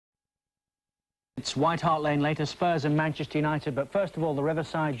It's White Hart Lane later, Spurs and Manchester United, but first of all the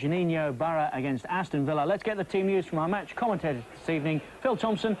Riverside, Juninho Borough against Aston Villa. Let's get the team news from our match commentators this evening, Phil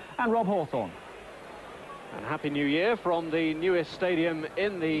Thompson and Rob Hawthorne. And Happy New Year from the newest stadium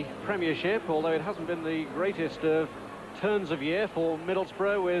in the Premiership, although it hasn't been the greatest of turns of year for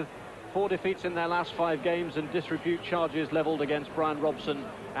Middlesbrough, with 4 defeats in their last 5 games and disrepute charges levelled against Brian Robson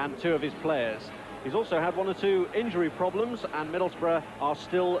and 2 of his players. He's also had 1 or 2 injury problems, and Middlesbrough are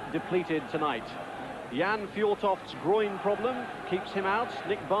still depleted tonight. Jan Fjortoft's groin problem keeps him out.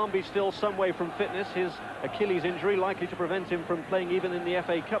 Nick Barmby still some way from fitness. His Achilles injury likely to prevent him from playing even in the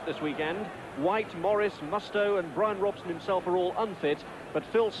FA Cup this weekend. White, Morris, Mustoe and Brian Robson himself are all unfit, but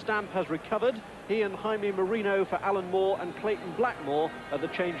Phil Stamp has recovered. He and Jaime Marino for Alan Moore and Clayton Blackmore are the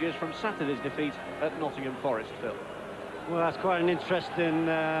changes from Saturday's defeat at Nottingham Forest, Phil. Well, that's quite an interesting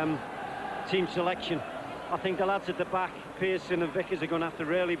team selection. I think the lads at the back, Pearson and Vickers, are going to have to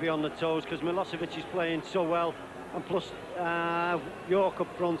really be on the toes because Milosevic is playing so well, and plus York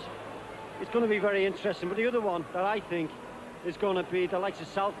up front. It's going to be very interesting. But the other one that I think is going to be the likes of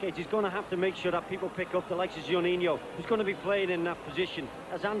Southgate. He's going to have to make sure that people pick up the likes of Juninho, who's going to be playing in that position.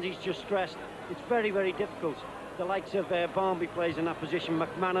 As Andy's just stressed, it's very, very difficult. The likes of Barmby plays in that position,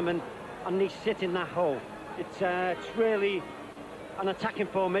 McManaman, and they sit in that hole. It's really an attacking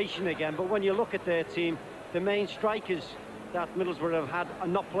formation again, but when you look at their team, the main strikers that Middlesbrough have had are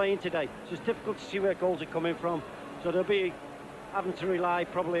not playing today, so it's difficult to see where goals are coming from. So they'll be having to rely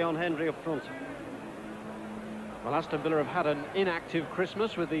probably on Henry up front. Well, Aston Villa have had an inactive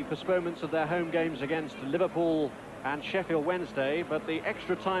Christmas with the postponements of their home games against Liverpool and Sheffield Wednesday, but the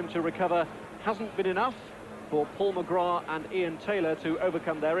extra time to recover hasn't been enough for Paul McGrath and Ian Taylor to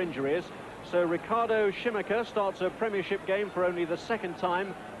overcome their injuries. So Ricardo Schumacher starts a Premiership game for only the 2nd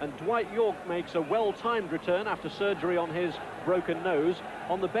time, and Dwight York makes a well-timed return after surgery on his broken nose.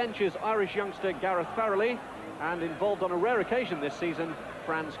 On the bench is Irish youngster Gareth Farrelly, and involved on a rare occasion this season,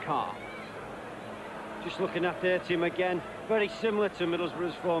 Franz Carr. Just looking at their team again, very similar to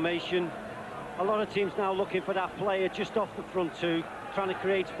Middlesbrough's formation. A lot of teams now looking for that player just off the front 2, trying to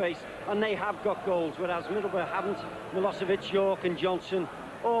create space, and they have got goals, whereas Middlesbrough haven't. Milosevic, York and Johnson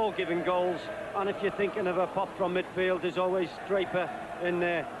all giving goals, and if you're thinking of a pop from midfield, there's always Draper in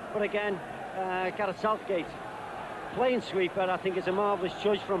there. But again, Gareth Southgate playing sweeper, I think, is a marvellous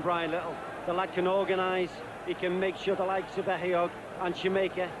choice from Brian Little. The lad can organise, he can make sure the likes of Ehiogu and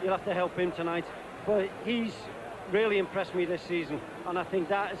Schumacher, you'll have to help him tonight. But he's really impressed me this season, and I think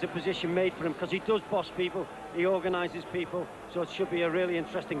that is a position made for him because he does boss people, he organises people, so it should be a really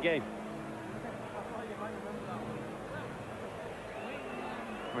interesting game.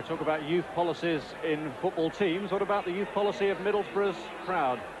 We talk about youth policies in football teams. What about the youth policy of Middlesbrough's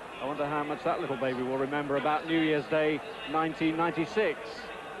crowd? I wonder how much that little baby will remember about New Year's Day 1996.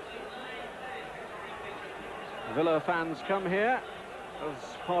 Villa fans come here as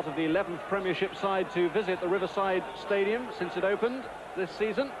part of the 11th Premiership side to visit the Riverside Stadium since it opened this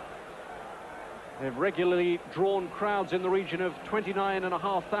season. They've regularly drawn crowds in the region of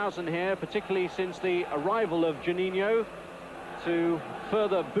 29,500 here, particularly since the arrival of Juninho, to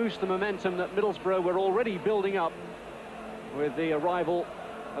further boost the momentum that Middlesbrough were already building up with the arrival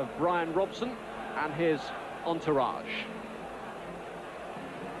of Brian Robson and his entourage.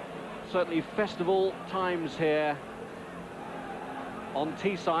 Certainly festival times here on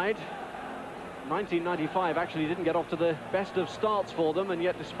Teesside. 1995 actually didn't get off to the best of starts for them, and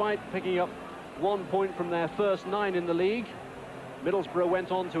yet despite picking up 1 point from their first 9 in the league, Middlesbrough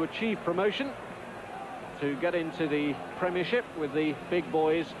went on to achieve promotion, to get into the Premiership with the big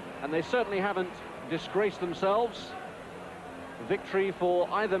boys, and they certainly haven't disgraced themselves. Victory for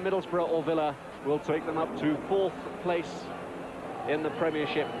either Middlesbrough or Villa will take them up to 4th place in the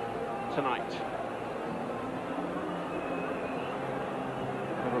Premiership tonight.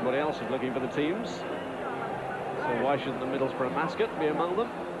 Everybody else is looking for the teams, so why shouldn't the Middlesbrough mascot be among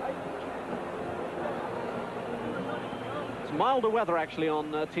them? Milder weather actually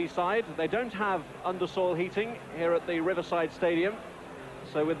on Teesside. They don't have undersoil heating here at the Riverside Stadium,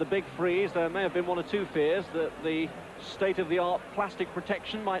 so with the big freeze there may have been 1 or 2 fears that the state-of-the-art plastic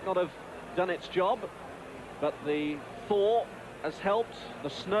protection might not have done its job, but the thaw has helped. The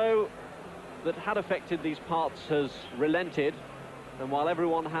snow that had affected these parts has relented, and while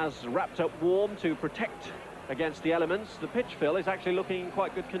everyone has wrapped up warm to protect against the elements, the pitch, Phil, is actually looking in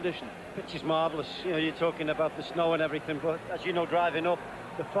quite good condition. Pitch is marvellous. You know, you're talking about the snow and everything, but as you know, driving up,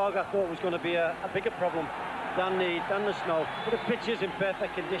 the fog I thought was going to be a bigger problem than the snow. But the pitch is in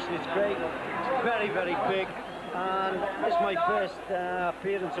perfect condition. It's great. It's very, very big. And it's my first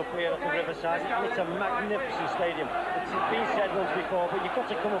appearance up here at the Riverside, and it's a magnificent stadium. It's been said once before, but you've got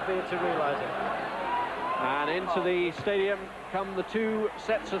to come up here to realise it. And into the stadium come the two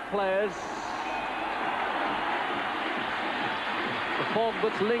sets of players. The fog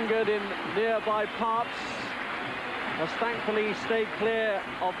that's lingered in nearby parts has thankfully stayed clear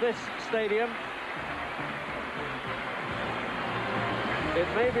of this stadium. It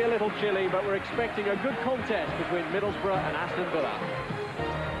may be a little chilly, but we're expecting a good contest between Middlesbrough and Aston Villa.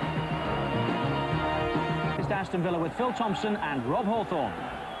 It's Aston Villa with Phil Thompson and Rob Hawthorne.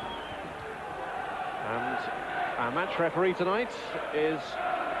 And our match referee tonight is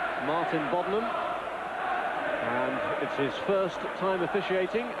Martin Bodenham. And it's his first time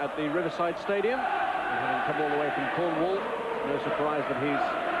officiating at the Riverside Stadium. And having come all the way from Cornwall, no surprise that he's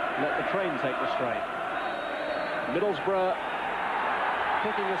let the train take the strain. Middlesbrough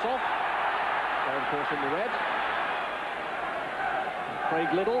kicking us off. They're of course in the red.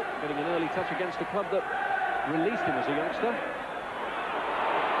 Craig Liddell getting an early touch against a club that released him as a youngster.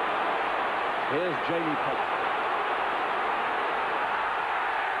 Here's Jamie Pope.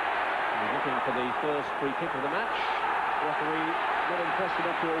 He's looking for the first free kick of the match. The referee not impressed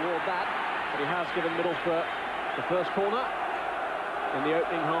enough to award that, but he has given Middlesbrough the first corner in the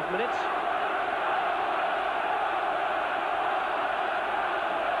opening half minute.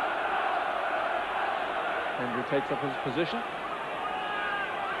 Andrew takes up his position.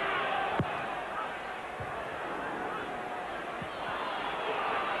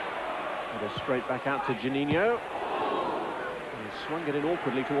 It goes straight back out to Juninho. He swung it in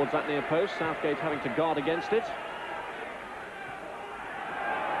awkwardly towards that near post. Southgate having to guard against it.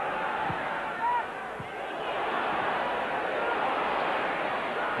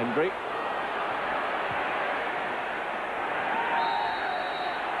 Hendry.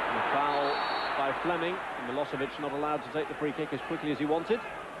 And a foul by Fleming, and Milosevic not allowed to take the free kick as quickly as he wanted.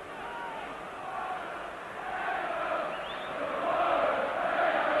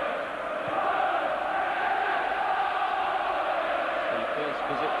 The first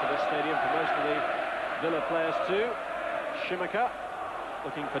visit to this stadium for most of the Villa players too. Schumacher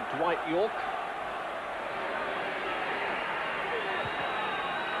looking for Dwight York.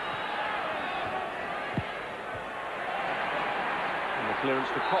 Clearance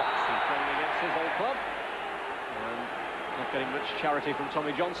to Cox, who's playing against his old club, and not getting much charity from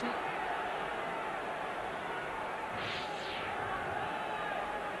Tommy Johnson.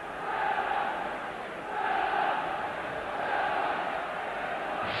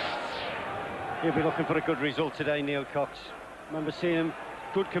 He'll be looking for a good result today, Neil Cox. Remember seeing him,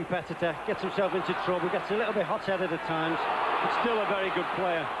 good competitor, gets himself into trouble, gets a little bit hot-headed at times, but still a very good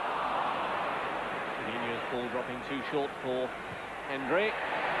player. Juninho's ball dropping too short for Hendry.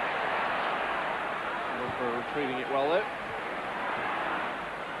 For retrieving it well though.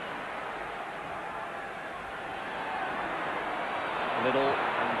 Liddell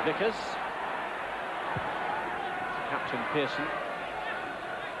and Vickers. Captain Pearson.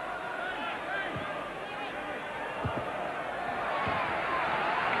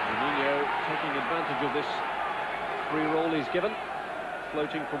 Juninho taking advantage of this free roll he's given,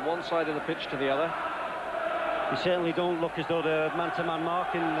 floating from one side of the pitch to the other. They certainly don't look as though they're man-to-man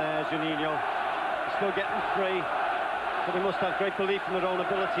marking Juninho. They're still getting free, but they must have great belief in their own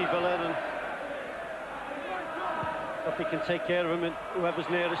ability, Villa, and that they can take care of him and whoever's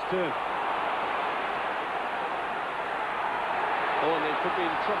nearest to him. Oh, and they could be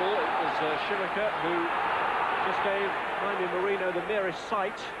in trouble. It was Schumacher who just gave Jaime Marino the merest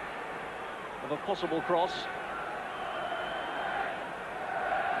sight of a possible cross.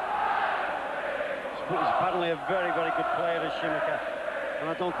 He's apparently a very, very good player, as Schumacher, and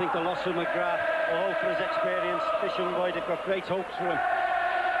I don't think the loss of McGrath, although for his experience, this young boy, they've got great hopes for him.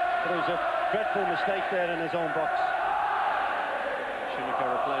 But it was a dreadful mistake there in his own box. Schumacher,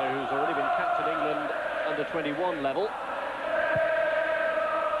 a player who's already been capped at England under 21 level.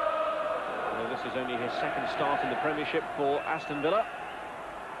 Although this is only his second start in the Premiership for Aston Villa.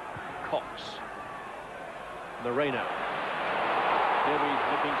 Cox. Moreno. He'll be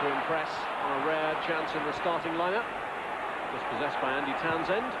looking to impress on a rare chance in the starting lineup. Just possessed by Andy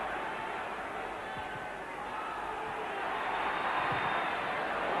Townsend.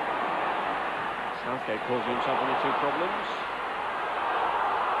 Southgate causing himself one or two problems.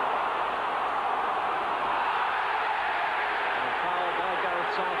 And a foul by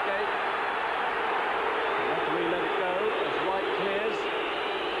Gareth Southgate. The referee let it go as Wright clears.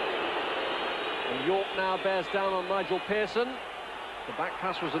 And York now bears down on Nigel Pearson. The back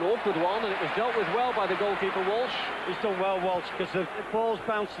pass was an awkward one, and it was dealt with well by the goalkeeper, Walsh. He's done well, Walsh, because the ball's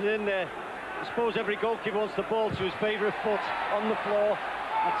bouncing in there. I suppose every goalkeeper wants the ball to his favourite foot on the floor.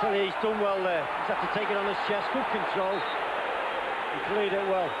 I tell you, he's done well there. He's had to take it on his chest, good control. He cleared it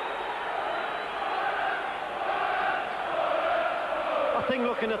well. I think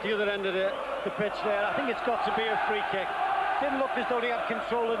looking at the other end of the pitch there, I think it's got to be a free kick. Didn't look as though he had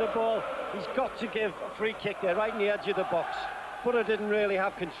control of the ball. He's got to give a free kick there, right in the edge of the box. Butter didn't really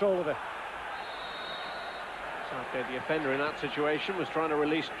have control of it. Southgate, the offender in that situation, was trying to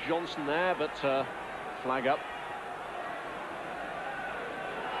release Johnson there, but flag up.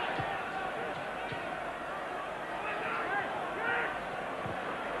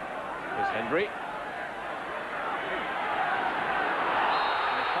 Here's Hendry. And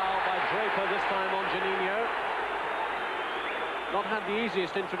a foul by Draper this time on Juninho. Not had the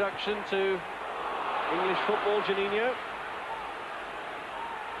easiest introduction to English football, Juninho.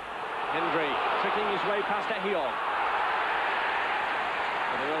 Hendry tricking his way past Ehiog.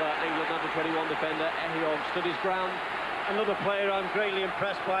 And another England under-21 defender, Ehiog, stood his ground. Another player I'm greatly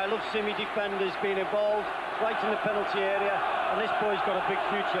impressed by. I love semi-defenders being involved right in the penalty area, and this boy's got a big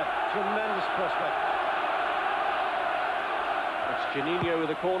future. Tremendous prospect. It's Juninho with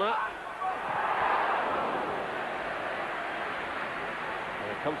a corner. And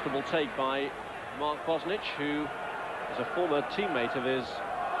a comfortable take by Mark Bosnich, who is a former teammate of his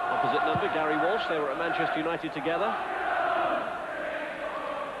opposite number, Gary Walsh. They were at Manchester United together.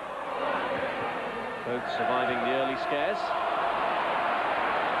 Both surviving the early scares.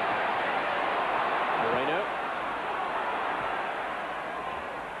 Moreno.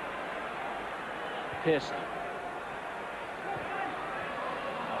 Pearson.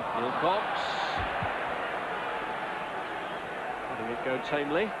 Wilcox. Letting it go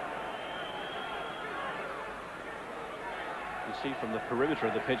tamely. You see from the perimeter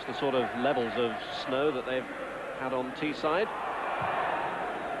of the pitch the sort of levels of snow that they've had on Teesside.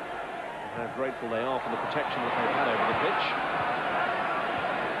 How grateful they are for the protection that they've had over the pitch.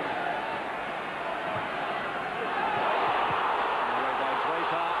 Away by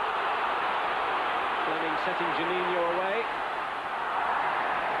Draper. Fleming setting Juninho away.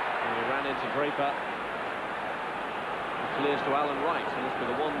 And he ran into Draper. He clears to Alan Wright. He must be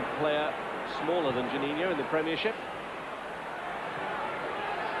the one player smaller than Juninho in the Premiership.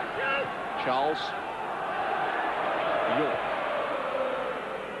 Charles. York.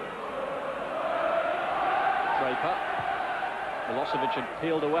 Draper. Milosevic had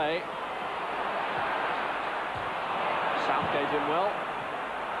peeled away. Southgate in well.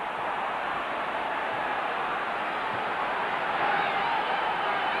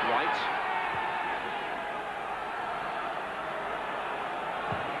 White.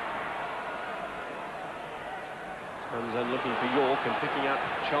 And then looking for York and picking out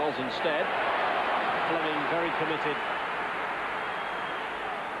Charles instead. Fleming very committed.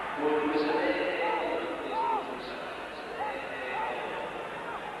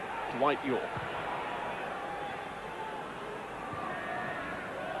 Dwight York.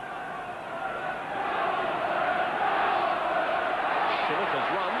 Schumacher's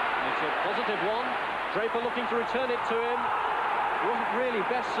run. It's a positive one. Draper looking to return it to him. Wasn't really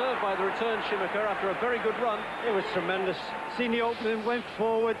best served by the return, Schumacher, after a very good run. It was tremendous. Seen the opening, went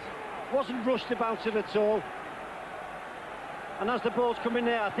forward, wasn't rushed about it at all. And as the ball's come in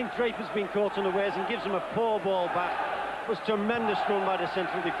there, I think Draper's been caught unawares and gives him a poor ball back. It was tremendous run by the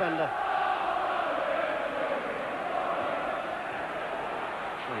central defender.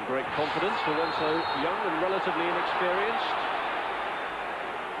 Showing great confidence for one so young and relatively inexperienced.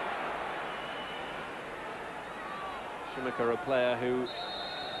 Schumacher, a player who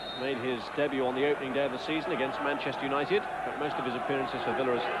made his debut on the opening day of the season against Manchester United, but most of his appearances for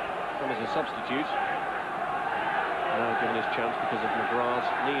Villa has come as a substitute. Now given his chance because of McGrath's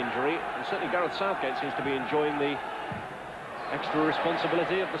knee injury, and certainly Gareth Southgate seems to be enjoying the extra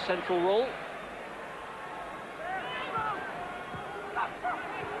responsibility of the central role.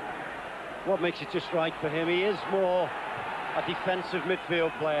 What makes it just right for him, he is more a defensive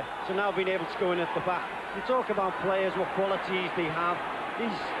midfield player, so now being able to go in at the back. You talk about players, what qualities they have.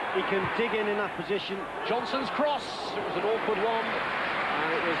 He can dig in that position. Johnson's cross, it was an awkward one,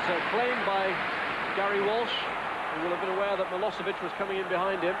 and it was claimed by Gary Walsh, who will have been aware that Milosevic was coming in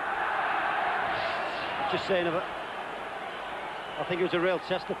behind him. Just saying of it, I think it was a real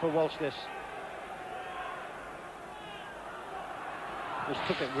tester for Walsh, this. Just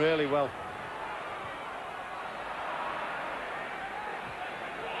took it really well.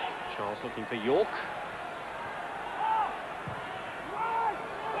 Charles looking for York.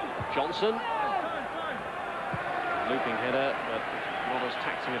 Johnson. Looping header, but not as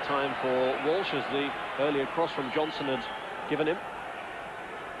taxing a time for Walsh as the earlier cross from Johnson had given him.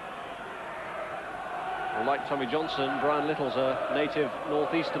 Well, like Tommy Johnson, Brian Little's a native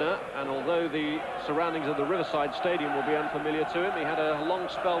northeasterner, and although the surroundings of the Riverside Stadium will be unfamiliar to him, he had a long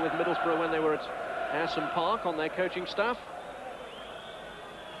spell with Middlesbrough when they were at Aston Park on their coaching staff.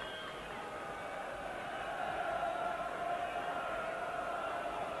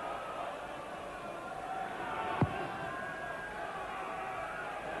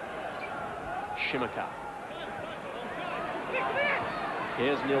 Shimaka.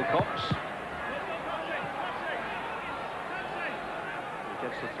 Here's Neil Cox. He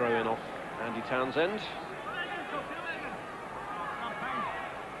gets the throw in off Andy Townsend.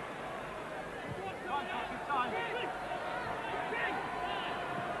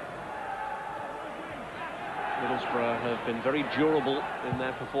 Middlesbrough have been very durable in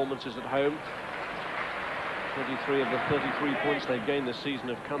their performances at home. 23 of the 33 points they've gained this season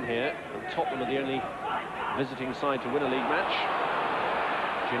have come here, and Tottenham are the only visiting side to win a league match.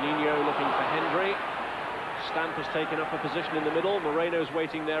 Juninho looking for Hendry. Stamp has taken up a position in the middle. Moreno's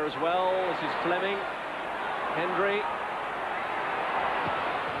waiting there as well. This is Fleming. Hendry.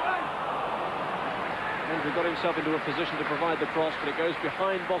 Hendry got himself into a position to provide the cross, but it goes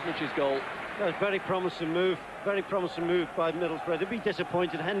behind Bosnich's goal. That was a very promising move by Middlesbrough. They'll be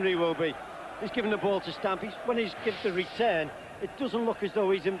disappointed, Henry will be. He's given the ball to Stamp. When he's given the return, it doesn't look as though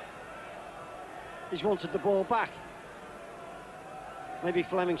he's wanted the ball back. Maybe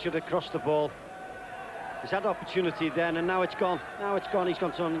Fleming should have crossed the ball. He's had opportunity then, and now it's gone. Now it's gone. He's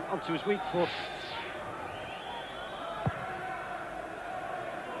gone onto his weak foot.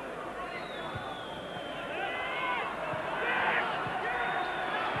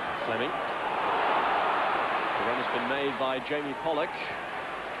 Fleming. The run has been made by Jamie Pollock.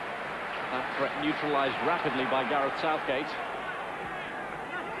 That threat neutralised rapidly by Gareth Southgate.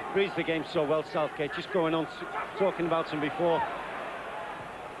 Reads the game so well, Southgate. Just going on, talking about him before.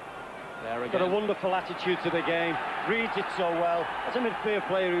 There again. Got a wonderful attitude to the game. Reads it so well. As a midfield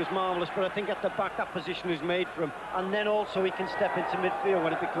player, he was marvellous, but I think at the back, that position is made for him. And then also he can step into midfield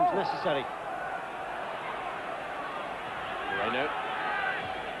when it becomes necessary. Moreno.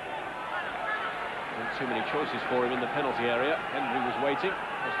 Not too many choices for him in the penalty area. Hendry was waiting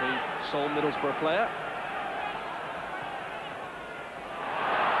as the sole Middlesbrough player.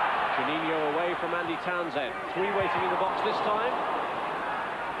 Juninho away from Andy Townsend. Three waiting in the box this time.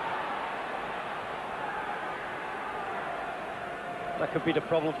 That could be the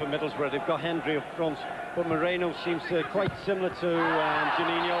problem for Middlesbrough. They've got Hendry up front, but Moreno seems to quite similar to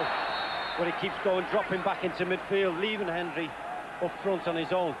Juninho, where he keeps going, dropping back into midfield, leaving Hendry up front on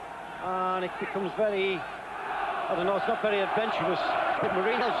his own. And it becomes very, I don't know, it's not very adventurous, but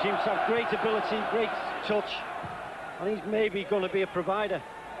Moreno seems to have great ability, great touch, and he's maybe going to be a provider.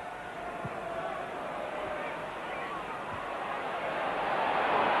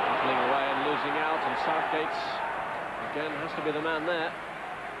 Battling away and losing out, and Southgate's again has to be the man there.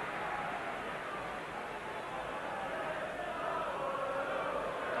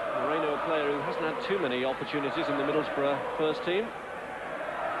 Moreno, a player who hasn't had too many opportunities in the Middlesbrough first team.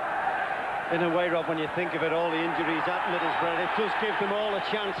 In a way, Rob, when you think of it, all the injuries at Middlesbrough, it does give them all a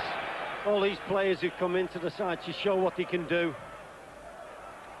chance. All these players who've come into the side to show what they can do.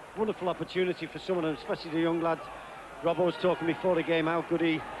 Wonderful opportunity for someone, and especially the young lad. Robbo was talking before the game how good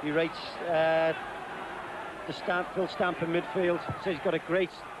he rates Phil Stamp in midfield. So he's got a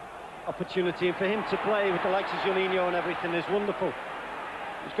great opportunity, and for him to play with the likes of Juninho and everything is wonderful.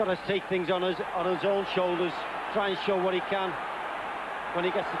 He's got to take things on his own shoulders, try and show what he can when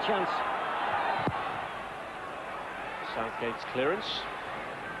he gets the chance. Southgate's clearance.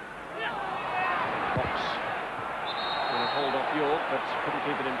 Fox going to hold off York, but couldn't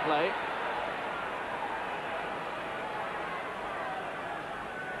keep it in play.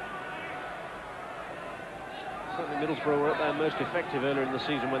 Certainly Middlesbrough were at their most effective earlier in the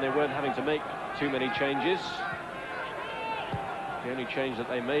season when they weren't having to make too many changes. The only change that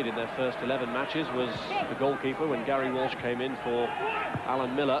they made in their first 11 matches was the goalkeeper when Gary Walsh came in for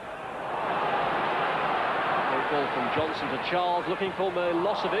Alan Miller. Great ball from Johnson to Charles, looking for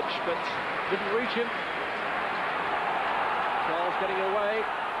Milosevic, but didn't reach him. Charles getting away,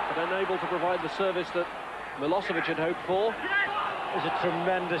 but unable to provide the service that Milosevic had hoped for. There's a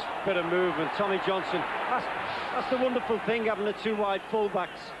tremendous bit of movement. Tommy Johnson, that's the wonderful thing, having the two wide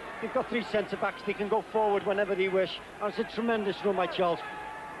full-backs. They've got three centre-backs, they can go forward whenever they wish. And it's a tremendous run by Charles.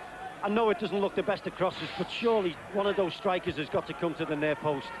 I know it doesn't look the best of crosses, but surely one of those strikers has got to come to the near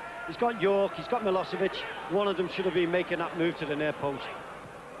post. He's got York, he's got Milosevic. One of them should have been making that move to the near post.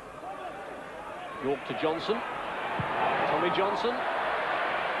 York to Johnson. Tommy Johnson.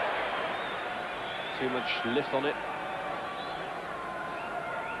 Too much lift on it.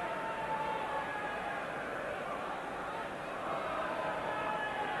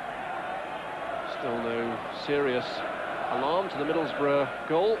 serious alarm to the Middlesbrough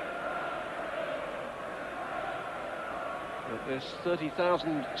goal. At this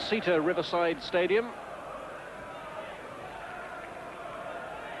 30,000-seater Riverside Stadium.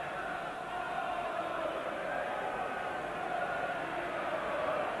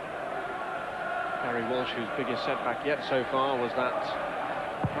 Gary Walsh, whose biggest setback yet so far was that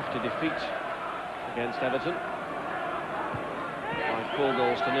hefty defeat against Everton by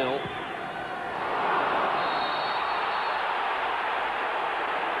 4-0.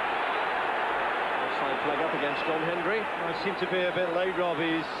 Flag up against John Hendry. I seem to be a bit late,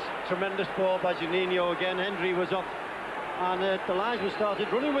 Robbie's tremendous ball by Juninho again. Hendry was off, and the linesman started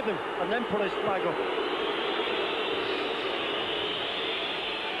running with him, and then put his flag up.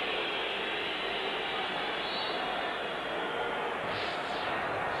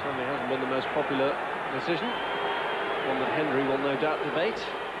 Certainly hasn't been the most popular decision, one that Hendry will no doubt debate.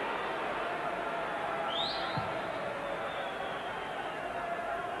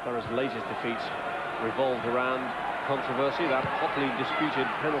 Borough's latest defeat revolved around controversy, that hotly disputed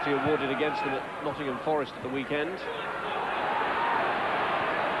penalty awarded against them at Nottingham Forest at the weekend.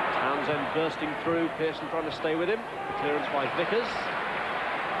 Townsend bursting through, Pearson trying to stay with him. Clearance by Vickers.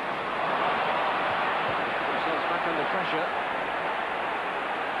 Themselves back under pressure.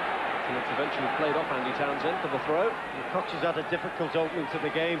 And it's eventually played off Andy Townsend for the throw. Cox has had a difficult opening to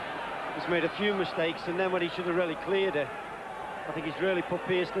the game. He's made a few mistakes, and then when he should have really cleared it, I think he's really put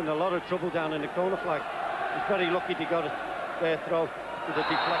Pearson in a lot of trouble down in the corner flag. He's very lucky he got their throw with a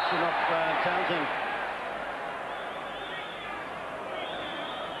deflection off Townsend.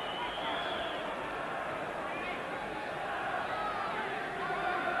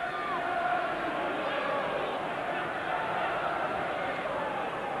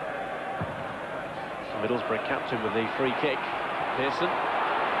 Middlesbrough captain with the free kick. Pearson.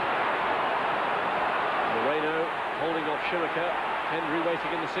 Moreno holding off Schumacher. Hendry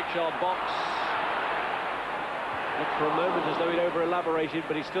waiting in the 6-yard box. Looked for a moment as though he'd over-elaborated,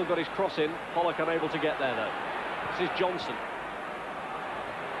 but he's still got his cross in. Pollock unable to get there, though. This is Johnson.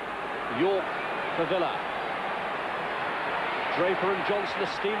 York for Villa. Draper and Johnson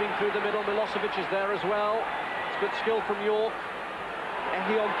are steaming through the middle. Milosevic is there as well. It's good skill from York.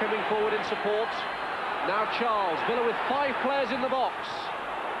 Ehion coming forward in support. Now Charles. Villa with 5 players in the box.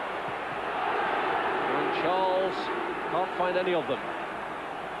 And Charles can't find any of them.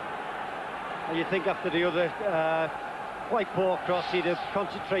 And you think after the other quite poor cross, he'd have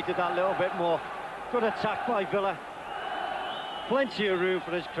concentrated that little bit more. Good attack by Villa. Plenty of room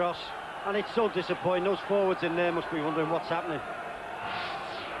for his cross. And it's so disappointing. Those forwards in there must be wondering what's happening.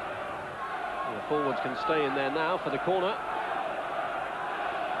 The forwards can stay in there now for the corner.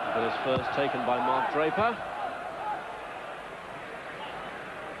 Villa's first taken by Mark Draper.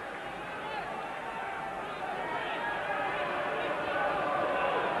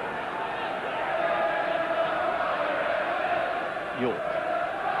 York.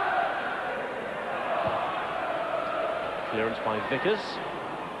 Clearance by Vickers.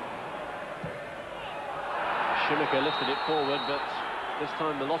 Schumacher lifted it forward, but this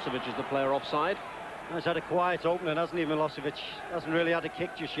time Milosevic is the player offside. He's had a quiet opening, hasn't he, Milosevic? Hasn't really had a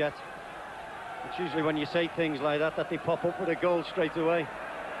kick just yet. It's usually when you say things like that they pop up with a goal straight away.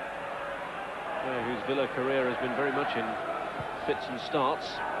 Yeah, whose Villa career has been very much in fits and starts.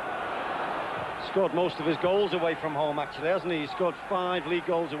 Scored most of his goals away from home, actually, hasn't he? He scored 5 league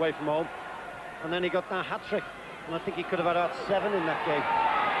goals away from home. And then he got that hat-trick. And I think he could have had about 7 in that game.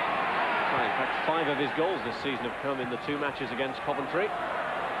 Well, in fact, 5 of his goals this season have come in the 2 matches against Coventry.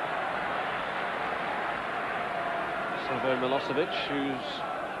 Savo Milosevic, who's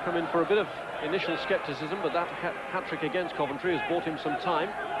come in for a bit of initial scepticism, but that hat-trick against Coventry has bought him some time.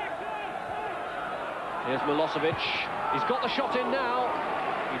 Here's Milosevic. He's got the shot in now.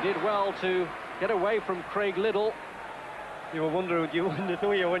 He did well to get away from Craig Liddell. You wonder, do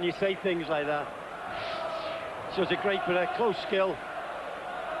you, when you say things like that? Shows a great bit of close skill.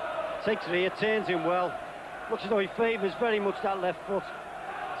 Takes it here, turns him well. Looks as though he favours very much that left foot.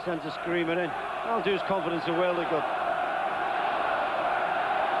 Sends a screamer in. That'll do his confidence a world of good.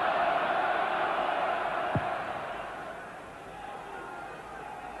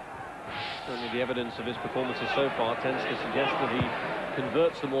 Certainly the evidence of his performances so far tends to suggest that he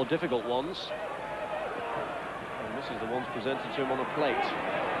converts the more difficult ones. And this is the ones presented to him on a plate.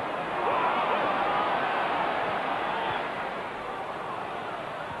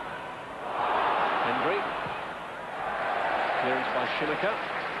 Hendry. Clearance by Schumacher.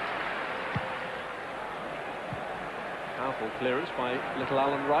 Powerful clearance by little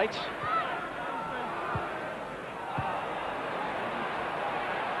Alan Wright.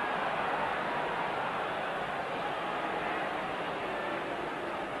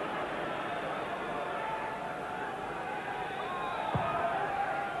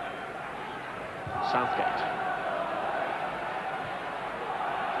 Southgate.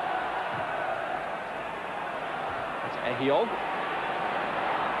 That's Ehiog.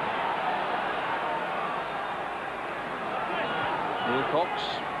 Neil Cox.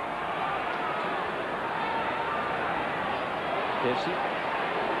 Pearson.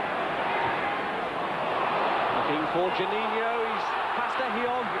 Looking for Janino. He's past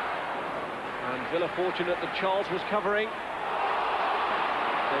Ehiog. And Villa fortunate that Charles was covering.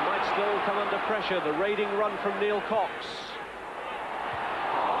 They might still come under pressure. The raiding run from Neil Cox.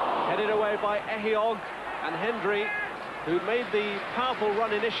 Headed away by Ehiog and Hendry, who made the powerful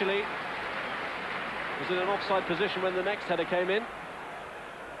run initially. Was in an offside position when the next header came in.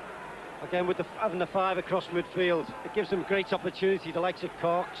 Again, with having the five across midfield, it gives them great opportunity. The likes of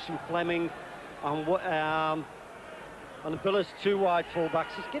Cox and Fleming and Villa's two wide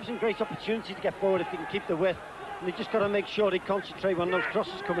full-backs. It gives them great opportunity to get forward if they can keep the width. And they just got to make sure they concentrate when those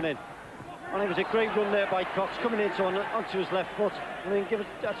crosses coming in. And it was a great run there by Cox, coming into onto his left foot, and then give it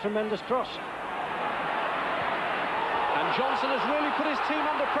a tremendous cross. And Johnson has really put his team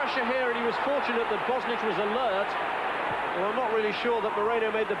under pressure here, and he was fortunate that Bosnich was alert. Well, I'm not really sure that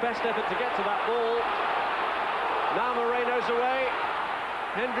Moreno made the best effort to get to that ball. Now Moreno's away.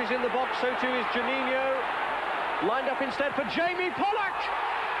 Hendry's in the box, so too is Janino. Lined up instead for Jamie Pollock.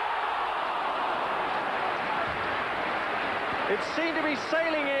 It seemed to be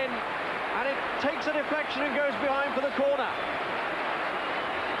sailing in, and it takes a deflection and goes behind for the corner.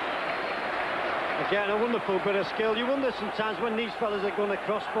 Again, a wonderful bit of skill. You wonder sometimes when these fellas are going to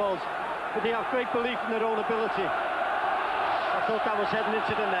cross balls, but they have great belief in their own ability. I thought that was heading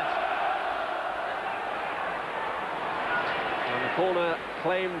into the net. And the corner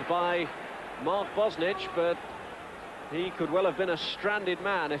claimed by Mark Bosnich, but he could well have been a stranded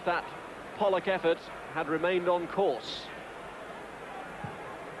man if that Pollock effort had remained on course.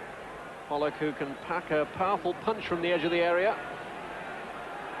 Pollock, who can pack a powerful punch from the edge of the area,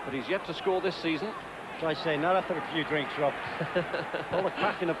 but he's yet to score this season. Try saying that after a few drinks, Rob. Pollock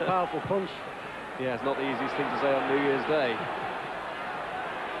packing a powerful punch. Yeah, it's not the easiest thing to say on New Year's Day.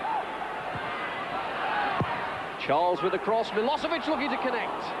 Charles with the cross, Milosevic looking to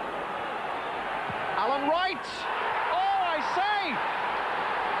connect. Alan Wright! Oh, I say!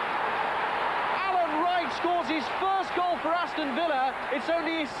 Alan Wright scores his first goal for Aston Villa. It's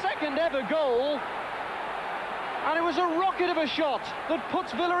only his second ever goal. And it was a rocket of a shot that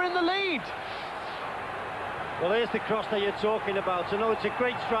puts Villa in the lead. Well, here's the cross that you're talking about. So, no, it's a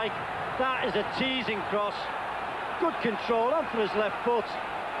great strike. That is a teasing cross. Good control on for his left foot.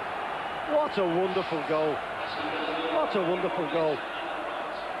 What a wonderful goal. What a wonderful goal.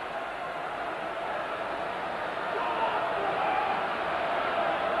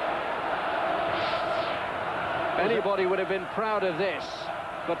 Anybody would have been proud of this,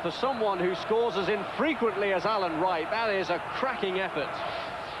 but for someone who scores as infrequently as Alan Wright, that is a cracking effort.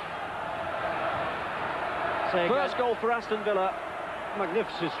 First goal for Aston Villa.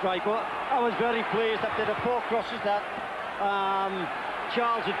 Magnificent strike. Well, I was very pleased after the four crosses that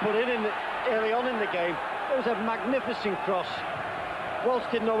Charles had put in early on in the game. It was a magnificent cross. Walsh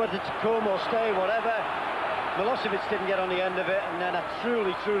didn't know whether to come or stay, whatever. Milosevic didn't get on the end of it, and then a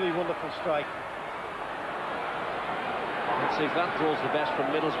truly, truly wonderful strike. Let's see if that draws the best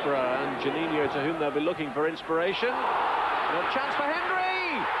from Middlesbrough and Janino, to whom they'll be looking for inspiration. And a chance for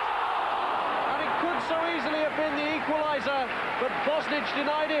Hendry! And it could so easily have been the equaliser, but Bosnich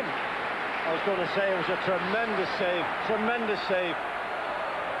denied him. I was going to say it was a tremendous save, tremendous save.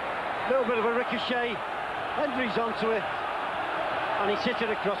 A little bit of a ricochet. Hendry's onto it, and he's hit it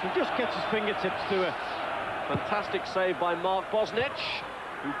across and just gets his fingertips to it. Fantastic save by Mark Bosnich,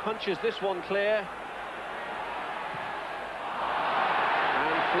 who punches this one clear.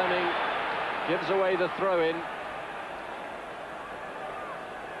 And Fleming gives away the throw-in.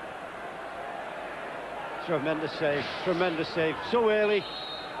 Tremendous save, tremendous save. So early.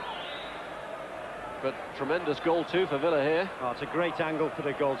 But tremendous goal too for Villa here. Oh, it's a great angle for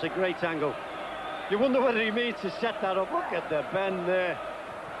the goal, it's a great angle. You wonder whether he means to set that up. Look at the bend there.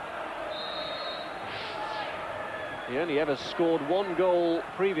 He only ever scored one goal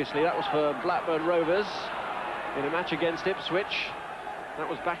previously. That was for Blackburn Rovers in a match against Ipswich. That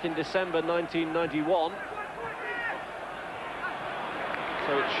was back in December 1991.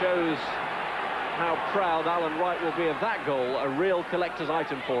 So it shows how proud Alan Wright will be of that goal, a real collector's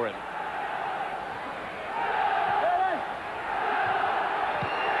item for him.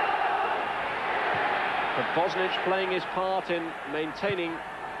 But Bosnich playing his part in maintaining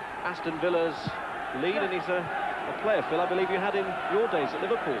Aston Villa's lead, and he's a player, Phil, I believe you had in your days at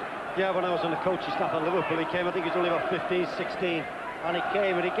Liverpool. Yeah, when I was on the coaching staff at Liverpool, he came, I think he was only about 15, 16, and he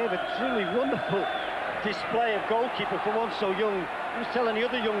came and he gave a truly wonderful display of goalkeeper for one so young. He was telling the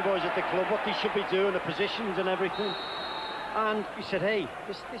other young boys at the club what they should be doing, the positions and everything. And he said, hey,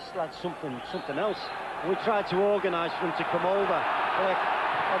 this lad's something else. And we tried to organise for him to come over. But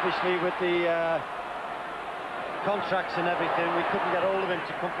obviously with the contracts and everything, we couldn't get hold of him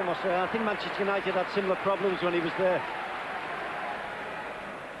to come from Australia. I think Manchester United had similar problems when he was there.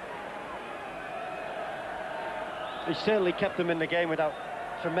 He certainly kept them in the game without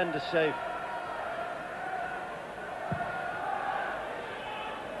tremendous save.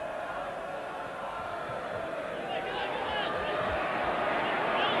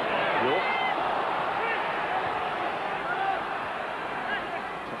 York.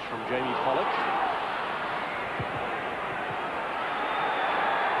 Touch from Jamie Pollock.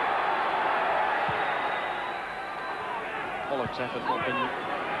 Pollock's effort not been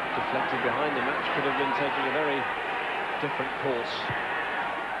deflected behind the match, could have been taking a very different course.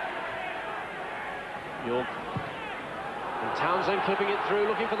 York and Townsend clipping it through,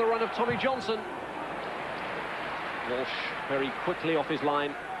 looking for the run of Tommy Johnson. Walsh very quickly off his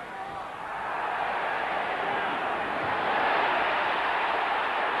line.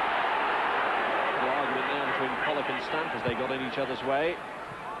 The argument now between Pollock and Stamp as they got in each other's way.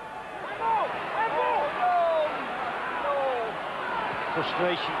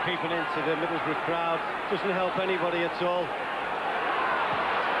 Frustration creeping into the Middlesbrough crowd doesn't help anybody at all.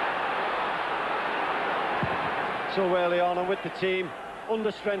 So early on, and with the team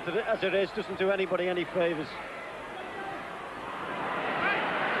under strength as it is, doesn't do anybody any favours.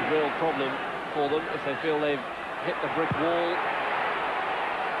 It's a real problem for them if they feel they've hit the brick wall.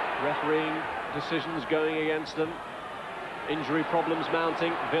 Refereeing decisions going against them. Injury problems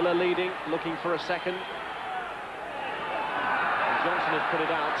mounting. Villa leading, looking for a second. Johnson had put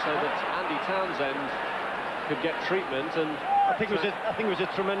it out so that Andy Townsend could get treatment, and I think it was a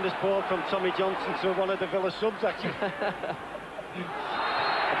tremendous ball from Tommy Johnson to one of the Villa subs, actually. I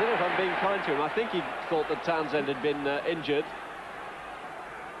don't know if I'm being kind to him. I think he thought that Townsend had been injured,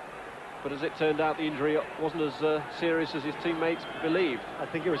 but as it turned out, the injury wasn't as serious as his teammates believed. I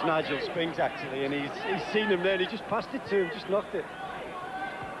think it was Nigel Spings, actually, and he's seen him there and he just passed it to him, just knocked it.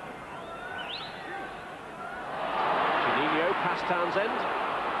 Past Townsend.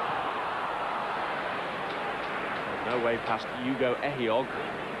 No way past Hugo Ehiog.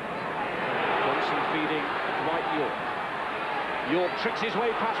 Johnson feeding Dwight York. York tricks his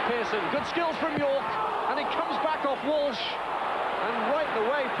way past Pearson. Good skills from York, and it comes back off Walsh and right the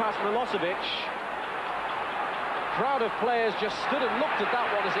way past Milosevic. Crowd of players just stood and looked at that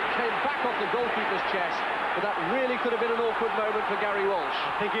one as it came back off the goalkeeper's chest, but that really could have been an awkward moment for Gary Walsh.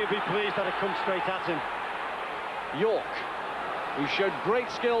 I think he'd be pleased that it comes straight at him. York, who showed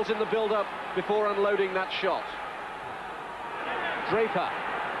great skills in the build-up before unloading that shot. Draper,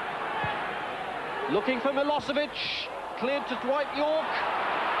 looking for Milosevic, cleared to Dwight York.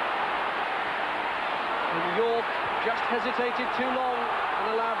 And York just hesitated too long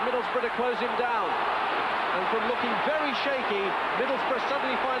and allowed Middlesbrough to close him down. And from looking very shaky, Middlesbrough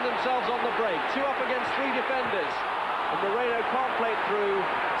suddenly find themselves on the break. 2 up against 3 defenders. And Moreno can't play it through.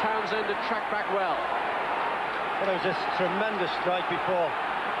 Townsend had tracked back well. But there was a tremendous strike before.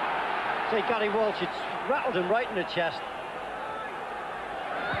 Say, Gary Walsh, it's rattled him right in the chest.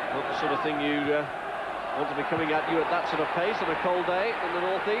 Not the sort of thing you want to be coming at you at that sort of pace on a cold day in the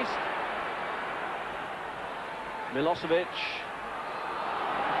northeast. Milosevic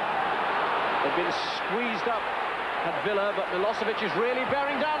had been squeezed up at Villa, but Milosevic is really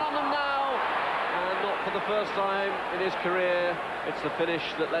bearing down on them now. And not for the first time in his career, it's the finish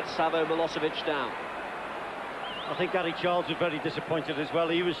that lets Savo Milosevic down. I think Gary Charles was very disappointed as well.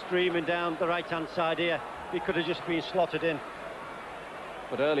 He was streaming down the right-hand side here. He could have just been slotted in.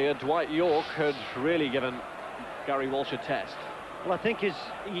 But earlier, Dwight York had really given Gary Walsh a test. Well, I think he's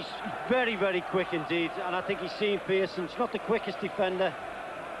very, very quick indeed. And I think he's seen Pearson. He's not the quickest defender.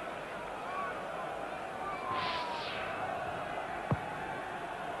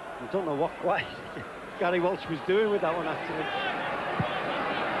 I don't know what quite Gary Walsh was doing with that one, actually.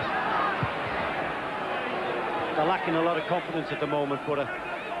 They're lacking a lot of confidence at the moment, but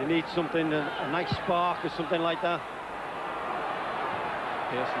they need something, a nice spark or something like that.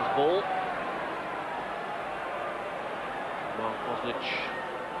 Pearson's ball. Mark Bosnich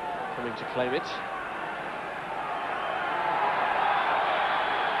coming to claim it.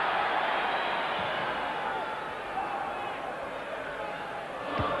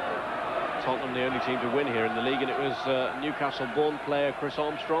 Tottenham the only team to win here in the league, and it was Newcastle-born player Chris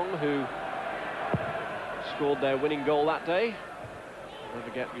Armstrong who scored their winning goal that day. Don't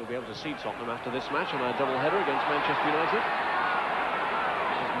forget, you'll be able to see Tottenham after this match on our double-header against Manchester United.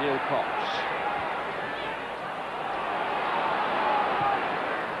 This is Neil Cox.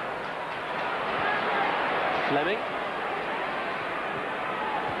 Fleming.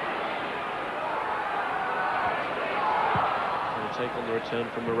 He'll take on the return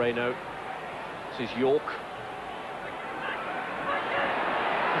from Moreno. This is York.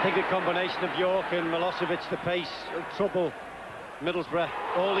 I think the combination of York and Milosevic, the pace of trouble Middlesbrough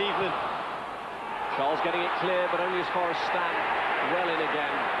all evening. Charles getting it clear, but only as far as Stan. Well in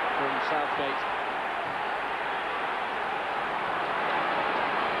again from Southgate.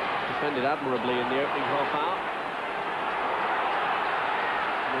 Defended admirably in the opening half hour.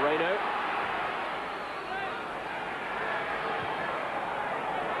 Moreno.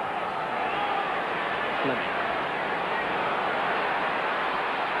 Fleming.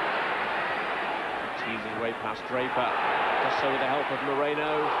 Teasing way past Draper. Does so with the help of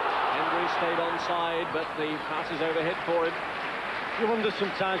Moreno. Hendry stayed onside, but the pass is overhit for him. You wonder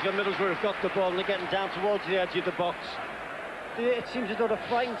sometimes when Middlesbrough have got the ball and they're getting down towards the edge of the box. It seems as though they're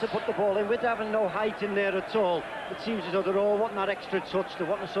frightened to put the ball in. With having no height in there at all, it seems as though they're all wanting that extra touch. They're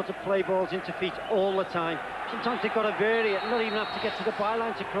wanting to sort of play balls into feet all the time. Sometimes they've got to vary it, not even have to get to the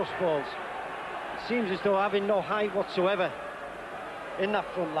byline to cross balls. It seems as though having no height whatsoever in that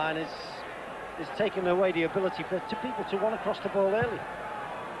front line is taking away the ability for people to want to cross the ball early.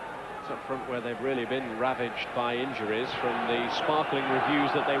 It's up front where they've really been ravaged by injuries from the sparkling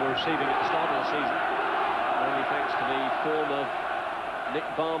reviews that they were receiving at the start of the season. Only thanks to the form of Nick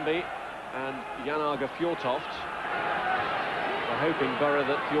Barmby and Jan-Arge Fjortoft. We're hoping, Borough,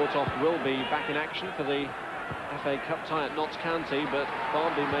 that Fjortoft will be back in action for the FA Cup tie at Notts County, but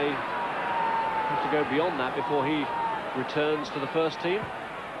Barmby may have to go beyond that before he returns to the first team,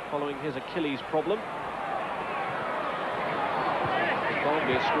 following his Achilles problem.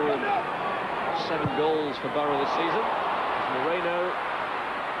 Barmby has scored 7 goals for Borough this season. Moreno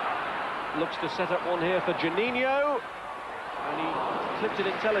looks to set up one here for Juninho, and he clipped it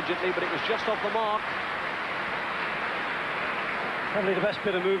intelligently, but it was just off the mark. Probably the best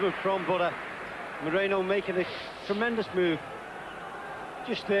bit of movement from Borough. Moreno making a tremendous move.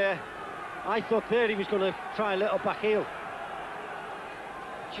 Just there. I thought there he was going to try a little back heel.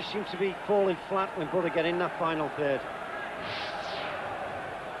 Just seems to be falling flat when Borough get in that final third.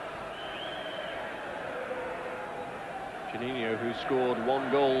 Juninho, who scored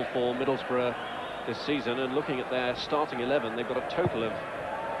 1 goal for Middlesbrough this season, and looking at their starting 11, they've got a total of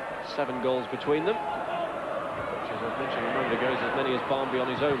 7 goals between them, which, as I mentioned a moment ago, is as many as Barmby on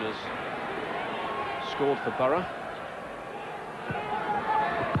his own has scored for Borough.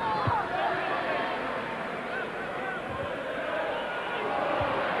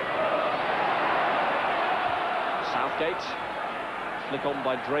 Southgate, flick on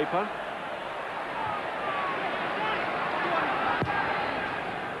by Draper.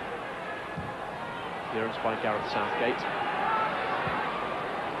 Clearance by Gareth Southgate.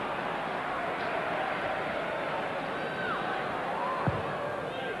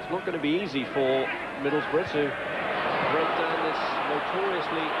 It's not going to be easy for Middlesbrough to break down this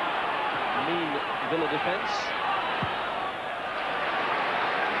notoriously mean Villa defence.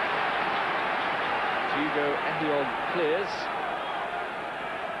 Hugo Ehiog clears.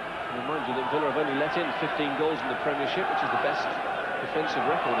 I remind you that Villa have only let in 15 goals in the Premiership, which is the best defensive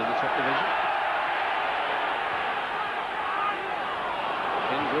record in the top division.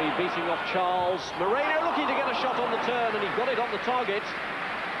 Hendry beating off Charles. Moreno looking to get a shot on the turn, and he got it on the target.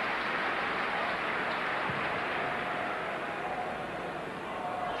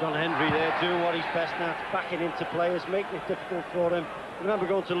 John Hendry there doing what he's best now, backing into players, making it difficult for him. I remember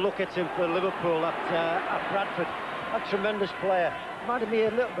going to look at him for Liverpool at Bradford. A tremendous player. Reminded me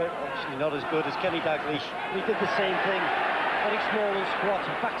a little bit, obviously not as good as Kenny Dalglish. He did the same thing. Very small and squat,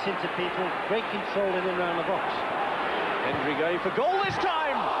 and backs into people. Great control in and around the box. Hendry going for goal this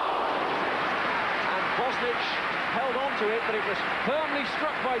time! And Bosnich held on to it, but it was firmly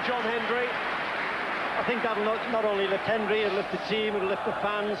struck by John Hendry. I think that'll not only lift Hendry, it'll lift the team, it'll lift the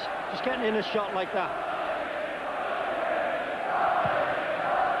fans. Just getting in a shot like that.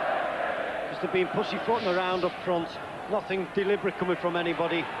 Just have been pussyfooting around up front. Nothing deliberate coming from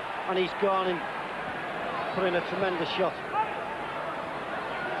anybody. And he's gone and put in a tremendous shot.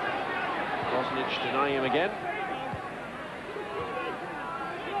 Bosnich denying him again.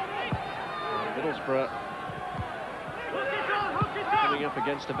 Middlesbrough coming up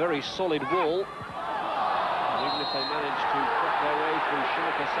against a very solid wall. And even if they manage to cut their way through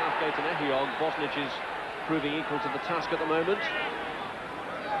Schumacher, Southgate and Ehiog, Bosnich is proving equal to the task at the moment.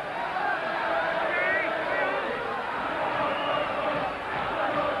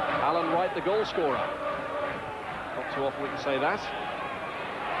 Alan Wright, the goal scorer. Not too often we can say that.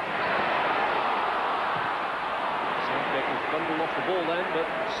 it was bundled off the ball then, but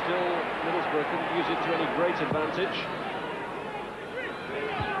still Middlesbrough couldn't use it to any great advantage.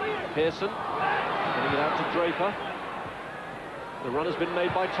 Pearson getting it out to Draper. The run has been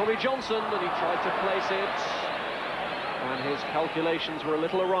made by Tommy Johnson, and he tried to place it, and his calculations were a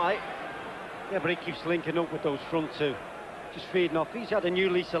little awry. Yeah, but he keeps linking up with those front two, just feeding off. He's had a new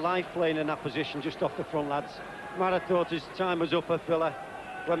lease of life playing in that position just off the front, lads. Might have thought his time was up at Villa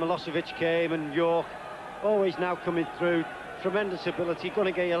when Milosevic came, and York always now coming through. Tremendous ability, going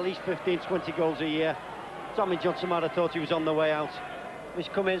to get you at least 15-20 goals a year. Tommy Johnson might have thought he was on the way out. He's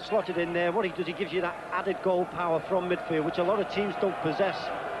come in, slotted in there. What he does, he gives you that added goal power from midfield, which a lot of teams don't possess,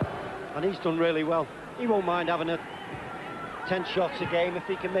 and he's done really well. He won't mind having 10 shots a game if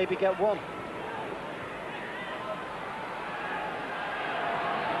he can maybe get one.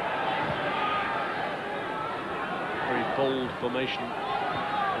 Very bold formation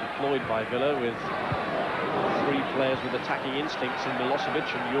employed by Villa, with 3 players with attacking instincts in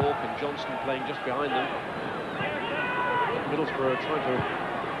Milosevic and York, and Johnston playing just behind them. Middlesbrough are trying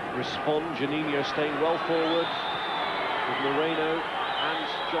to respond. Juninho staying well forward with Moreno and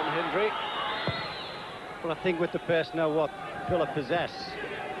John Hendry. Well, I think with the personnel what Villa possess,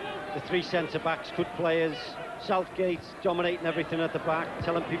 the 3 centre-backs, good players, Southgate dominating everything at the back,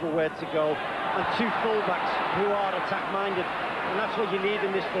 telling people where to go, and 2 full-backs who are attack-minded, and that's what you need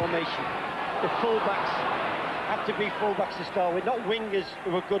in this formation. The full-backs have to be full-backs to start with, not wingers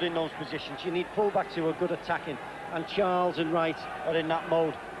who are good in those positions. You need full-backs who are good attacking, and Charles and Wright are in that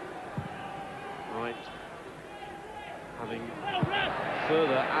mode. Wright having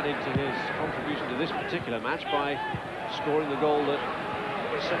further added to his contribution to this particular match by scoring the goal that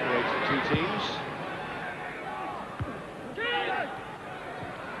separates the 2 teams.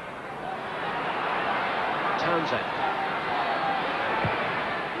 Townsend.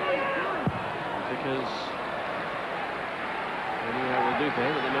 Because we knew how we'll do for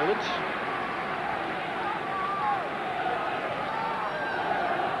him at the moment.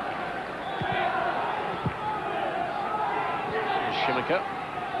 Shimmiker.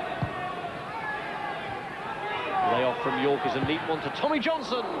 Layoff from York is a neat one to Tommy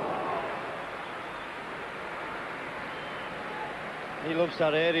Johnson. He loves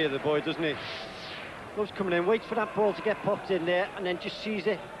that area, the boy, doesn't he? Loves coming in, waits for that ball to get popped in there, and then just sees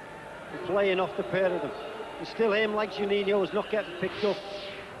it and playing off the pair of them. And still him, like Juninho, is not getting picked up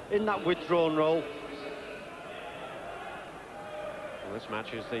in that withdrawn role. Well, this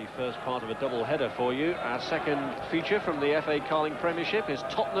match is the first part of a double header for you. Our second feature from the FA Carling Premiership is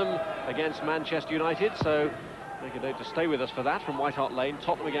Tottenham against Manchester United, so make a note to stay with us for that from White Hart Lane.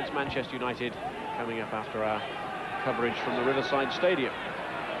 Tottenham against Manchester United coming up after our coverage from the Riverside Stadium.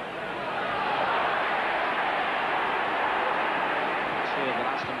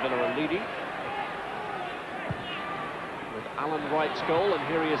 Aston Villa are leading with Alan Wright's goal, and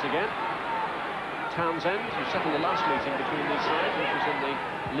here he is again. Townsend, who settled the last meeting between these sides, which was in the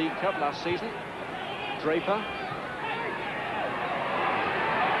League Cup last season. Draper.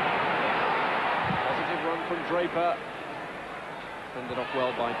 Positive run from Draper. Fended off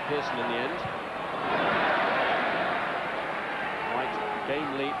well by Pearson in the end. Wright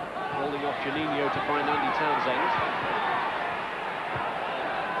gamely holding off Juninho to find Andy Townsend.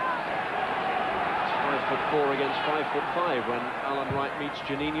 5'4" against 5'5" when Alan Wright meets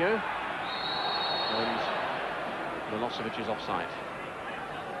Juninho, and Milosevic is offside.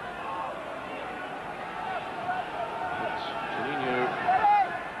 But Juninho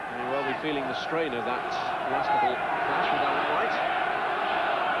may well be feeling the strain of that last little clash with Alan Wright.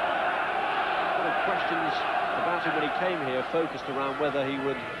 A lot of questions about him when he came here focused around whether he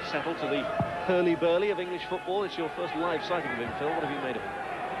would settle to the hurly-burly of English football. It's your first live sighting of him, Phil. What have you made of him?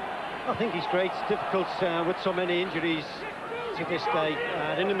 I think he's great. It's difficult with so many injuries to this day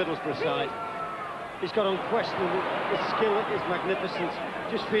in the Middlesbrough side. He's got unquestionable, his skill is magnificent.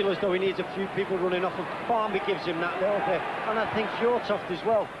 Just feel as though he needs a few people running off, and Barmby gives him that little bit. And I think Fjortoft as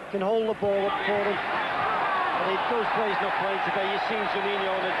well can hold the ball up for him. And those players not playing today, you've seen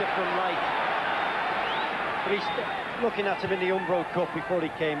Juninho in a different light. But he's looking at him in the Umbro Cup before he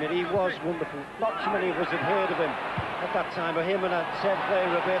came in. He was wonderful. Not too many of us had heard of him at that time, but him and a said player,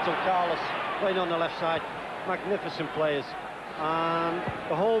 Roberto Carlos, playing on the left side. Magnificent players. And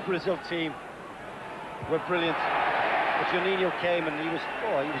the whole Brazil team were brilliant. But Juninho came and he was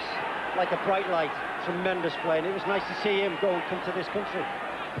like a bright light, tremendous play, and it was nice to see him go and come to this country.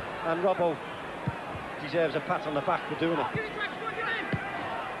 And Robbo deserves a pat on the back for doing it.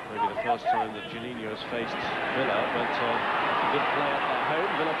 Maybe the first time that Juninho has faced Villa, but a good play at home,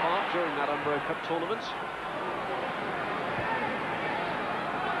 Villa Park, during that Umbro Cup tournament.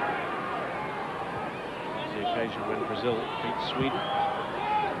 the occasion when Brazil beat Sweden.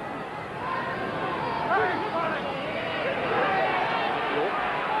 York.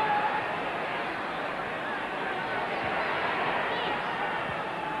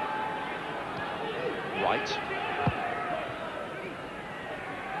 Right.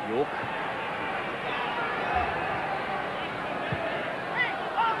 York.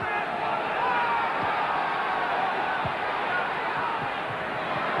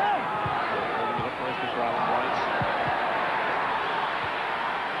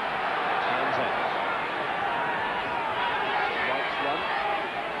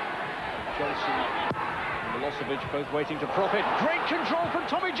 Johnson and Milosevic both waiting to profit. Great control from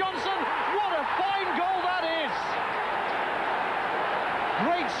Tommy Johnson. What a fine goal that is!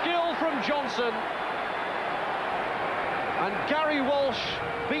 Great skill from Johnson. And Gary Walsh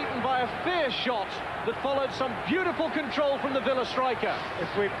beaten by a fierce shot that followed some beautiful control from the Villa striker.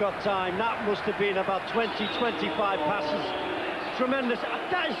 If we've got time, that must have been about 20-25 passes. Tremendous.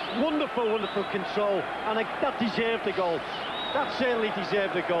 That is wonderful, wonderful control. And that deserved a goal. That certainly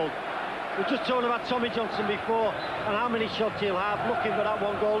deserved a goal. We're just talking about Tommy Johnson before and how many shots he'll have looking for that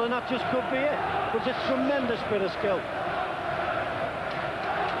one goal, and that just could be it. It was a tremendous bit of skill.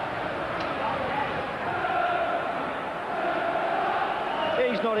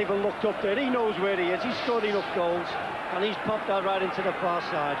 He's not even looked up there. He knows where he is. He's scored enough goals, and he's popped that right into the far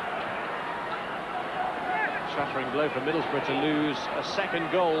side. Shattering blow for Middlesbrough to lose a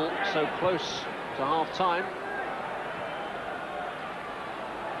second goal so close to half-time.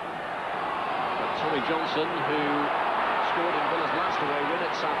 Tommy Johnson, who scored in Villa's last away win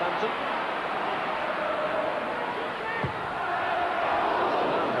at Southampton.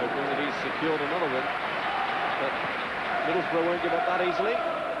 Now hoping that he's secured another win, but Middlesbrough won't give up that easily.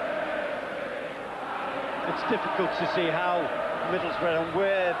 It's difficult to see how Middlesbrough and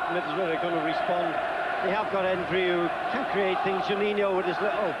where Middlesbrough are going to respond. They have got Hendry, who can create things. Juninho with his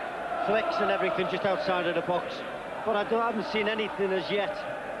little flicks and everything just outside of the box. But I haven't seen anything as yet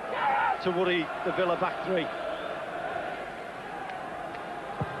to worry the Villa back three.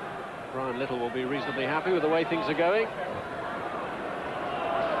 Brian Little will be reasonably happy with the way things are going.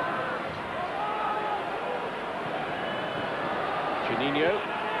 Juninho.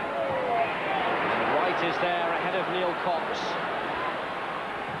 And Wright is there ahead of Neil Cox.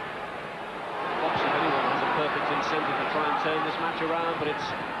 Cox, if anyone, has a perfect incentive to try and turn this match around, but it's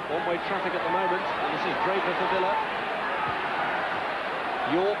one-way traffic at the moment. And this is Draper for Villa.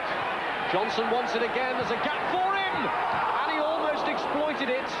 York. Johnson wants it again, there's a gap for him! And he almost exploited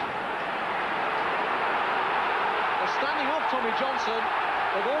it. They're standing off Tommy Johnson.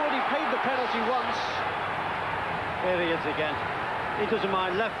 They've already paid the penalty once. There he is again. He doesn't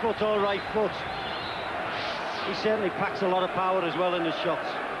mind left foot or right foot. He certainly packs a lot of power as well in his shots.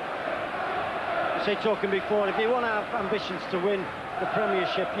 I say, talking before, if you want to have ambitions to win the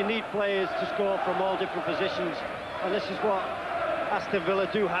Premiership, you need players to score from all different positions. And this is what Aston Villa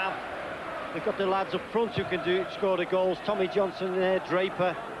do have. They've got the lads up front who can score the goals. Tommy Johnson there,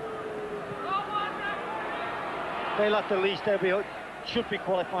 Draper. They'll at the least should be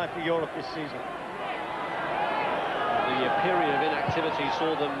qualified for Europe this season. The period of inactivity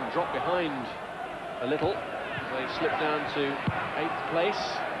saw them drop behind a little. They slipped down to 8th place.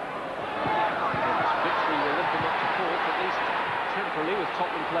 This victory will lift them up to 4th, at least temporarily, with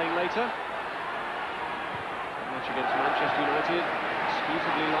Tottenham playing later. Match against Manchester United,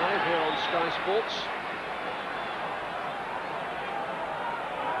 exclusively live here on Sky Sports.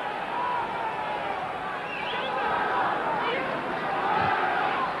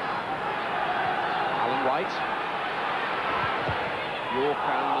 Alan Wright. York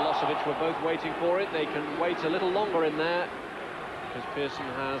and Milosevic were both waiting for it. They can wait a little longer in there, because Pearson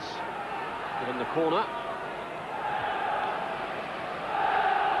has given the corner.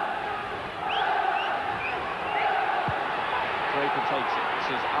 Draper takes it. This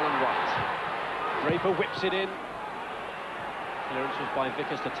is Alan Wright. Draper whips it in. Clearance was by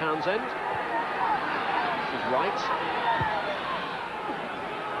Vickers to Townsend. This is Wright.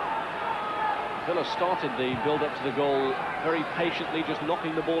 Villa started the build-up to the goal very patiently, just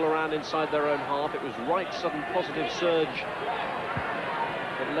knocking the ball around inside their own half. It was Wright's sudden positive surge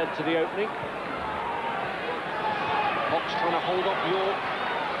that led to the opening. Cox trying to hold up York.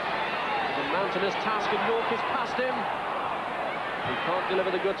 It's a mountainous task, and York is past him. He can't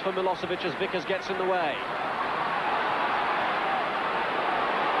deliver the goods for Milosevic as Vickers gets in the way.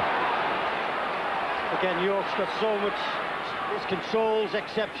 Again, York's got so much. His control's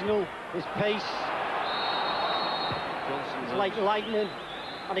exceptional, his pace. It's like lightning,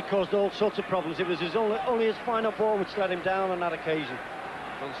 and it caused all sorts of problems. It was only his final ball which let him down on that occasion.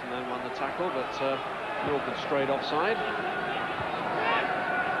 Johnson then won the tackle, but Milford straight offside.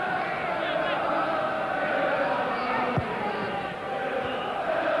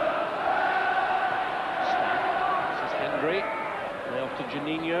 This is Hendry. Play off to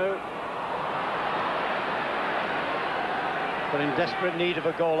Juninho. But in desperate need of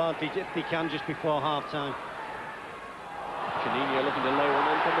a goal, aren't they, if they can, just before half-time. Juninho looking to lay one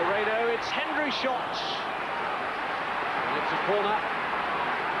on from Moreno. It's Hendry's shot. And it's a corner.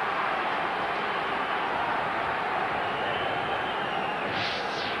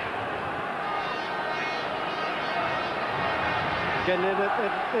 Again,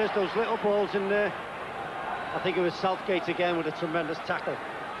 there's those little balls in there. I think it was Southgate again with a tremendous tackle.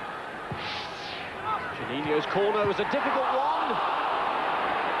 Juninho's corner was a difficult one.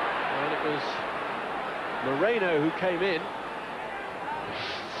 And it was Moreno who came in.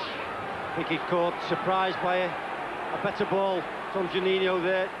 I think he caught surprised by a better ball from Juninho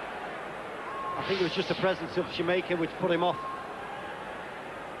there. I think it was just the presence of Jamaica which put him off.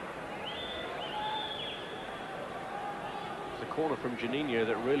 It's a corner from Juninho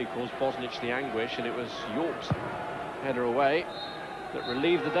that really caused Bosnich the anguish, and it was York's header away that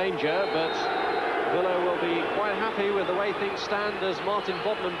relieved the danger, but Villa will be quite happy with the way things stand as Martin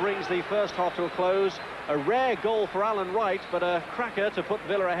Bodenham brings the first half to a close. A rare goal for Alan Wright, but a cracker to put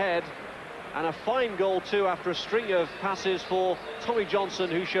Villa ahead. And a fine goal too after a string of passes for Tommy Johnson,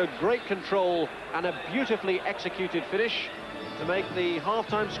 who showed great control and a beautifully executed finish to make the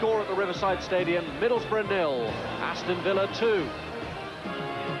half-time score at the Riverside Stadium. Middlesbrough 0, Aston Villa 2.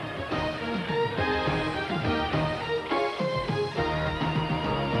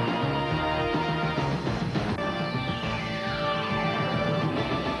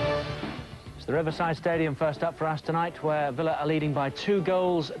 It's the Riverside Stadium first up for us tonight, where Villa are leading by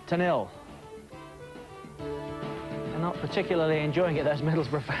 2-0. Not particularly enjoying it, those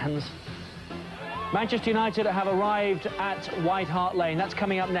Middlesbrough fans. Manchester United have arrived at White Hart Lane. That's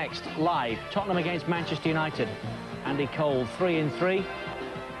coming up next, live. Tottenham against Manchester United. Andy Cole, 3-3.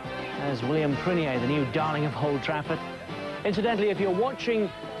 There's William Prunier, the new darling of Old Trafford. Incidentally, if you're watching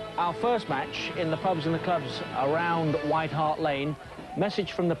our first match in the pubs and the clubs around White Hart Lane,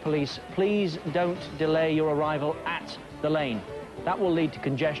 message from the police, please don't delay your arrival at the lane. That will lead to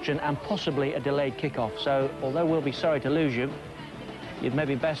congestion and possibly a delayed kick-off. So, although we'll be sorry to lose you, you'd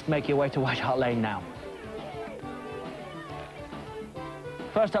maybe best make your way to White Hart Lane now.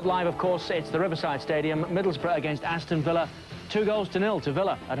 First up live, of course, it's the Riverside Stadium. Middlesbrough against Aston Villa. 2-0 to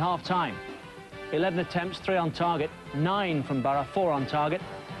Villa at half-time. 11 attempts, 3 on target, 9 from Borough, 4 on target.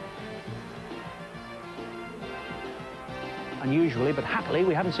 Unusually, but happily,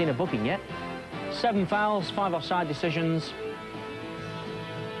 we haven't seen a booking yet. 7 fouls, 5 offside decisions.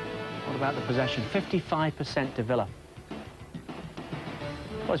 What about the possession? 55% to Villa.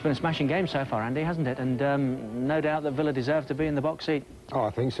 Well, it's been a smashing game so far, Andy, hasn't it? And no doubt that Villa deserved to be in the box seat. Oh, I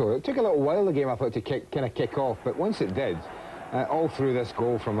think so. It took a little while, the game, I thought, to kind of kick off, but once it did, all through this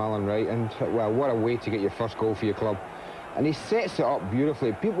goal from Alan Wright, and, well, what a way to get your first goal for your club. And he sets it up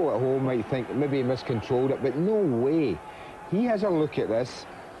beautifully. People at home might think maybe he miscontrolled it, but no way. He has a look at this.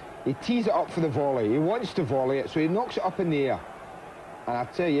 He tees it up for the volley. He wants to volley it, so he knocks it up in the air. And I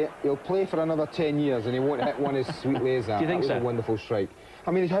tell you, he'll play for another 10 years and he won't hit one as sweetly as that. Do you think so? That was a wonderful strike.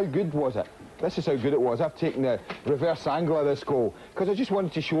 I mean, how good was it? This is how good it was. I've taken the reverse angle of this goal because I just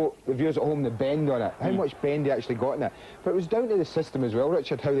wanted to show the viewers at home the bend on it, how much bend he actually got in it. But it was down to the system as well,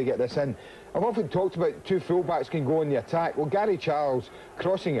 Richard, how they get this in. I've often talked about 2 fullbacks can go in the attack. Well, Gary Charles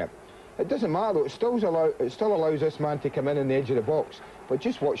crossing it. It doesn't matter, though. It still allows this man to come in the edge of the box. But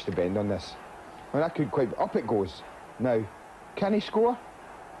just watch the bend on this. I mean, I could quite... Up it goes. Now, can he score?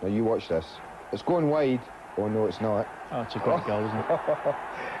 Now, you watch this. It's going wide. Oh, no, it's not. Oh, it's a great goal, isn't it?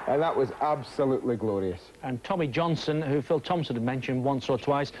 And that was absolutely glorious. And Tommy Johnson, who Phil Thompson had mentioned once or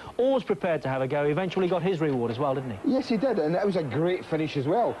twice, always prepared to have a go, eventually got his reward as well, didn't he? Yes, he did, and it was a great finish as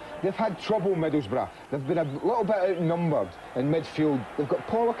well. They've had trouble, Middlesbrough. They've been a little bit outnumbered in midfield. They've got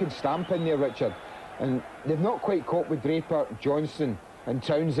Pollock and Stamp in there, Richard, and they've not quite coped with Draper, Johnson and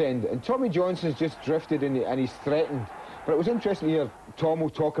Townsend. And Tommy Johnson's just drifted and he's threatened. But it was interesting to hear Tom will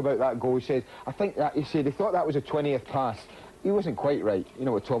talk about that goal. He said, I think that, he said, he thought that was a 20th pass. He wasn't quite right. You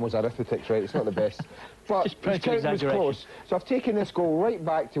know what Tom was, arithmetic's right, it's not the best. But his count was close. So I've taken this goal right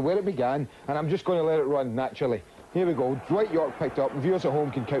back to where it began, and I'm just going to let it run naturally. Here we go. Dwight York picked up. Viewers at home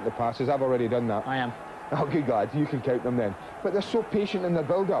can count the passes. I've already done that. I am. Oh, good lad. You can count them then. But they're so patient in their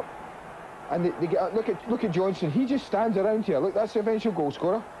build-up. And they get, look at Johnson. He just stands around here. Look, that's the eventual goal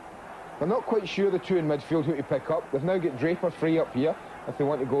scorer. They're not quite sure, the 2 in midfield, who to pick up. They've now got Draper free up here, if they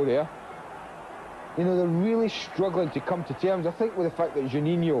want to go there. You know, they're really struggling to come to terms. I think with the fact that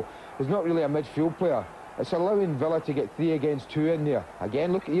Juninho is not really a midfield player, it's allowing Villa to get 3 against 2 in there.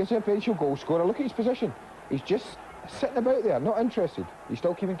 Again, look, here's a potential goal scorer. Look at his position. He's just sitting about there, not interested. You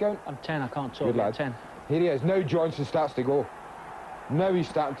still keeping count? I'm 10, I can't talk. Good lad. 10. Here he is. Now Johnson starts to go. Now he's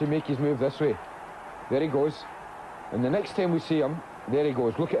starting to make his move this way. There he goes. And the next time we see him, there he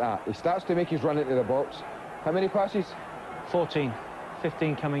goes. Look at that. He starts to make his run into the box. How many passes? 14.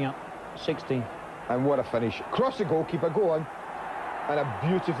 15 coming up. 16. And what a finish. Cross the goalkeeper, go on. And a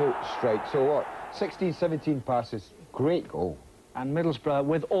beautiful strike. So what? 16, 17 passes. Great goal. And Middlesbrough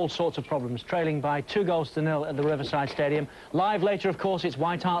with all sorts of problems, trailing by 2-0 at the Riverside Stadium. Live later, of course, it's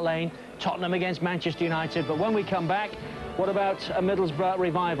White Hart Lane, Tottenham against Manchester United. But when we come back, what about a Middlesbrough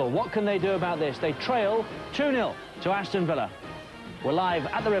revival? What can they do about this? They trail 2-0 to Aston Villa. We're live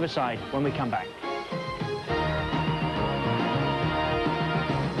at the Riverside when we come back.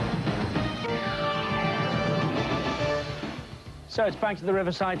 So it's back to the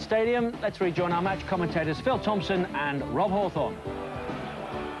Riverside Stadium. Let's rejoin our match commentators, Phil Thompson and Rob Hawthorne.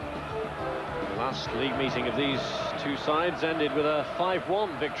 The last league meeting of these two sides ended with a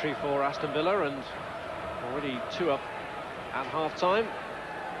 5-1 victory for Aston Villa, and already 2 up at half-time.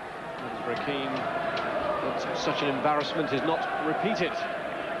 Middlesbrough keen that such an embarrassment is not repeated.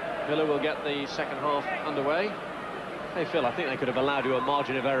 Villa will get the second half underway. Hey Phil, I think they could have allowed you a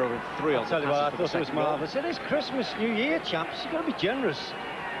margin of error of 3 on the Tell you what, I passage thought it was marvellous. It is Christmas, New Year, chaps. You've got to be generous.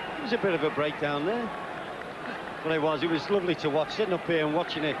 It was a bit of a breakdown there. But it was lovely to watch, sitting up here and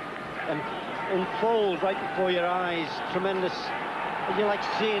watching it unfold right before your eyes. Tremendous. And you like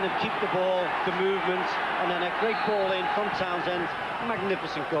seeing them keep the ball, the movement, and then a great ball in from Townsend.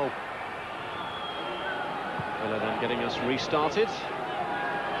 Magnificent goal. Villa then getting us restarted.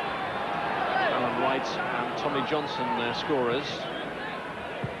 Alan White and Tommy Johnson, their scorers.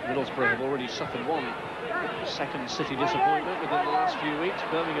 Middlesbrough have already suffered one second City disappointment within the last few weeks.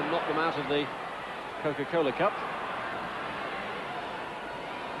 Birmingham knocked them out of the Coca-Cola Cup.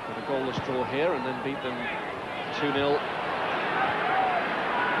 Got a goalless draw here and then beat them 2-0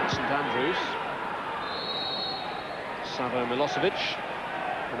 at St Andrews. Savo Milosevic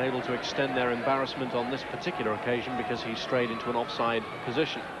unable to extend their embarrassment on this particular occasion because he strayed into an offside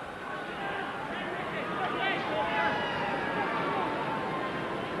position.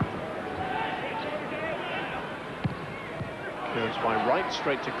 Clearance by Wright,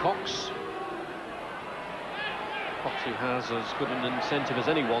 straight to Cox. Cox, who has as good an incentive as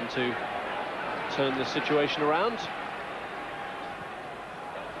anyone to turn this situation around.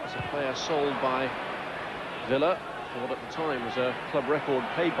 As a player sold by Villa for what at the time was a club record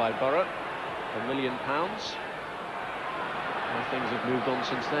paid by Borough, £1 million. Now things have moved on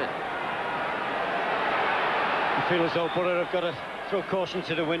since then. I feel as though Borough have got to throw caution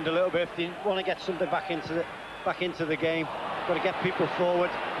to the wind a little bit if they want to get something back into the game. Got to get people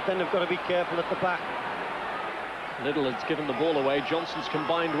forward, but then they've got to be careful at the back. Little has given the ball away. Johnson's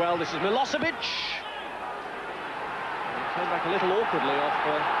combined well. This is Milosevic. And it came back a little awkwardly off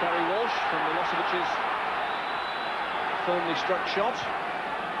Gary Walsh from Milosevic's firmly struck shot.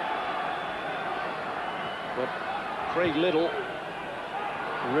 But Craig Liddell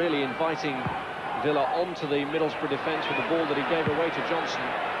really inviting Villa onto the Middlesbrough defence with the ball that he gave away to Johnson.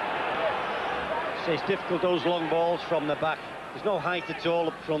 So it's difficult, those long balls from the back. There's no height at all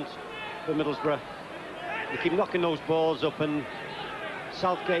up front for Middlesbrough. They keep knocking those balls up, and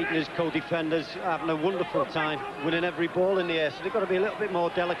Southgate and his co-defenders are having a wonderful time winning every ball in the air. So they've got to be a little bit more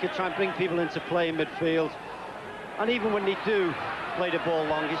delicate, try and bring people into play in midfield. And even when they do play the ball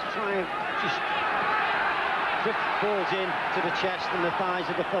long, is try and just drift balls in to the chest and the thighs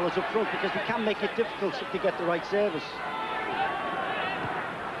of the fellas up front, because they can make it difficult if they get the right service.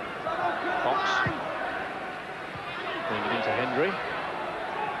 Fox bring it into Hendry.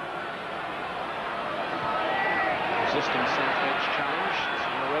 Resisting Southgate's challenge. It's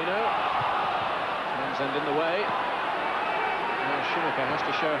Moreno. Townsend in the way. Now Schumacher has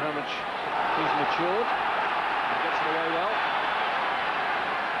to show how much he's matured. He gets it away well.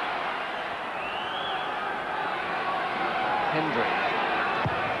 Hendry.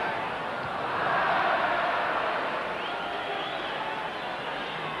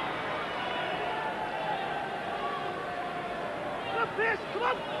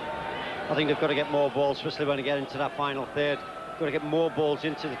 I think they've got to get more balls, especially when they get into that final third. Got to get more balls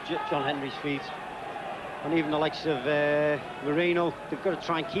into John Henry's feet. And even the likes of Moreno, they've got to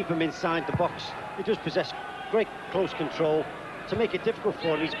try and keep him inside the box. He does possess great close control. To make it difficult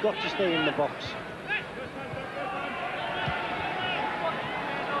for him, he's got to stay in the box.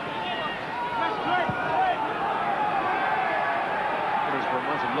 Middlesbrough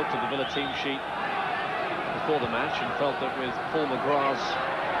might have looked at the Villa team sheet before the match and felt that with Paul McGrath's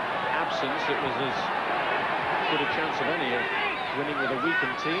absence, it was as good a chance of any of winning with a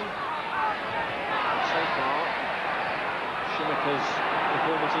weakened team. But so far, Schumacher's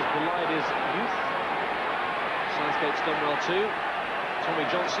performance has belied his youth. Southgate's done well too. Tommy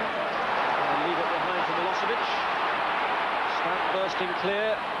Johnson, and leave it behind for Milosevic. Stamp bursting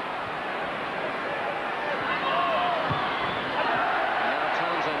clear. And now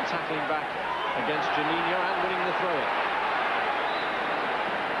Townsend tackling back against Juninho and winning the throw-in.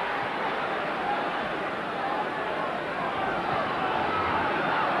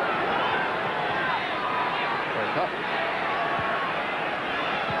 Break up.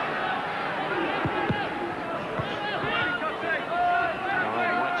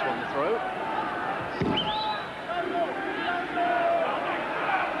 White's won the throw.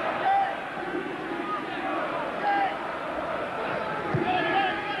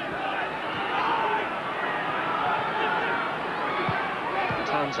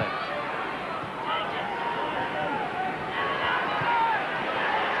 Townsend.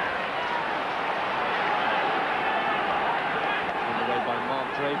 Away by Mark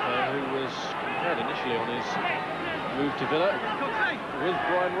Draper, who was compared initially on his move to Villa with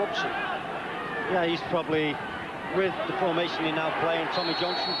Brian Robson. Yeah, he's probably, with the formation he's now playing, Tommy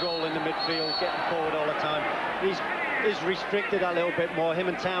Johnson's role in the midfield, getting forward all the time, he's restricted a little bit more. Him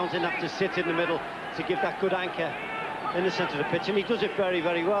and Townsend have to sit in the middle to give that good anchor in the centre of the pitch, and he does it very,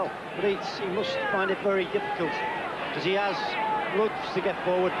 very well. But he must find it very difficult, because he loves to get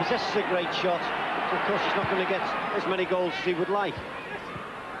forward, possesses a great shot, so of course he's not going to get as many goals as he would like.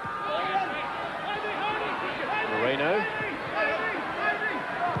 Moreno.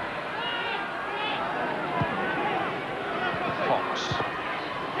 Fox.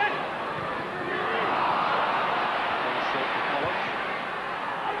 Short for Colin.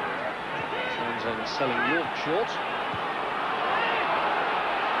 Townsend selling York short.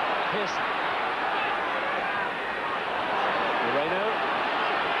 Pearson. Moreno.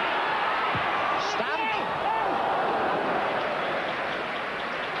 Stamp.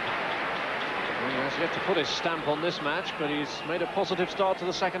 Well, he has yet to put his stamp on this match, but he's made a positive start to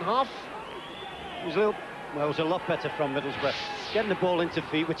the second half. It was a lot better from Middlesbrough. Getting the ball into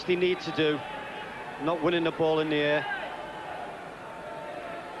feet, which they need to do. Not winning the ball in the air.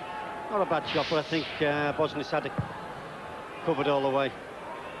 Not a bad shot, but I think Bosnia's had it covered all the way.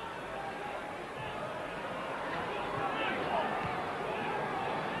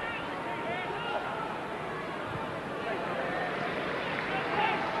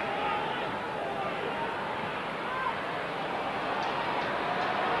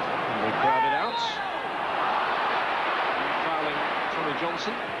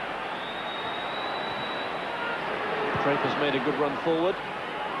 Johnson. Draper's made a good run forward.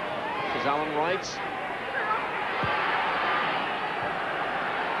 There's Alan Wright.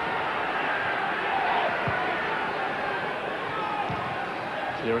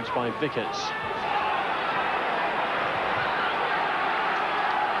 Clearance by Vickers.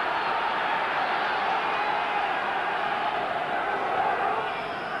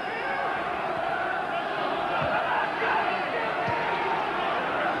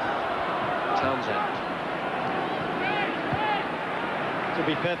 To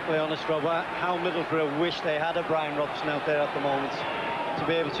be perfectly honest, Rob, how Middlesbrough wish they had a Brian Robson out there at the moment to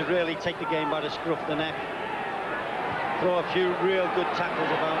be able to really take the game by the scruff of the neck, throw a few real good tackles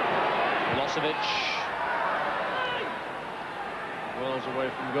about. Milosevic wells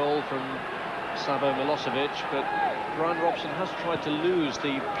away from goal from Sabo Milosevic, but Brian Robson has tried to lose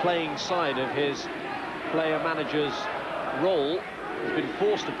the playing side of his player-manager's role. He's been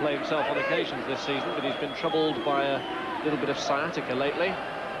forced to play himself on occasions this season, but he's been troubled by a little bit of sciatica lately.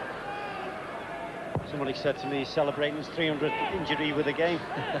 Somebody said to me he's celebrating his 300th injury with a game.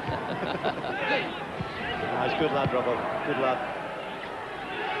 He's a good lad, Robbo. Good lad.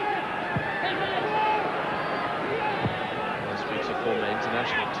 Well, speaks of former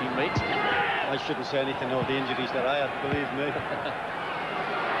international teammate. I shouldn't say anything of the injuries that I had, believe me.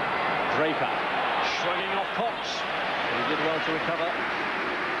 Draper shrugging off Cox. He did well to recover.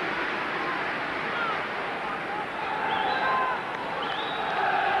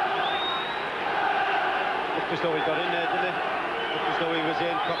 Looked as though he got in there, didn't he? Looked as though he was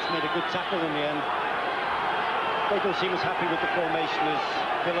in. Cox made a good tackle in the end. They don't seem as happy with the formation as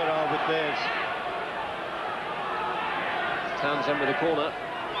Villa are with theirs. Townsend with a corner.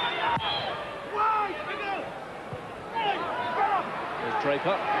 There's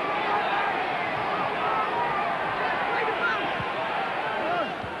Draper.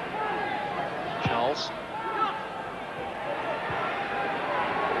 Charles.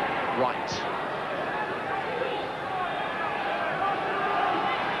 Right.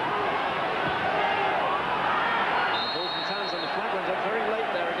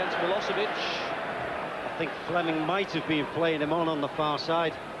 think Fleming might have been playing him on the far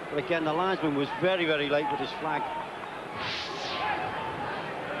side, but again the linesman was very, very late with his flag.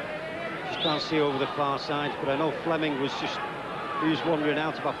 Just can't see over the far side, but I know Fleming was wandering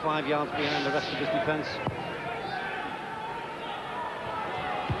out about 5 yards behind the rest of his defence.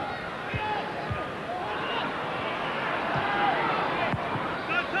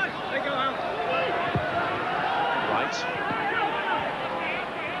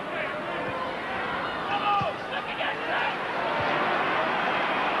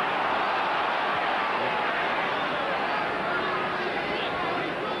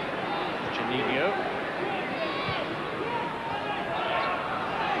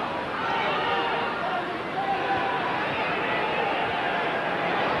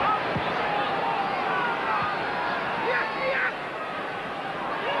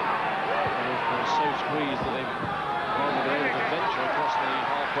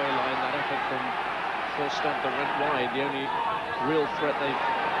 Stamp that went wide, the only real threat they've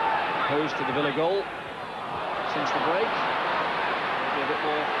posed to the Villa goal since the break. Maybe a bit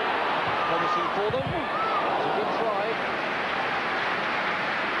more promising for them. It's a good try.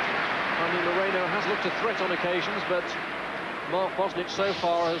 I mean, Moreno has looked a threat on occasions, but Mark Bosnich so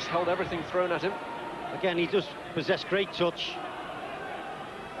far has held everything thrown at him. Again, he does possess great touch.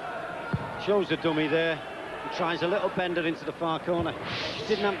 Shows the dummy there. He tries a little bender into the far corner. Just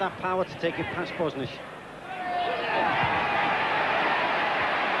didn't have that power to take it past Bosnich.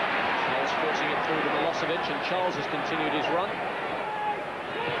 Charles forcing it through to Milosevic, and Charles has continued his run.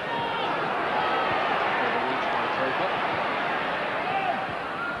 Overreached by Draper.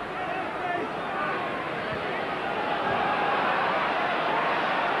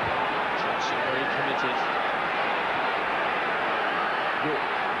 Johnson very committed. York.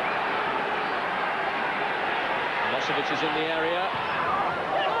 Milosevic is in the area.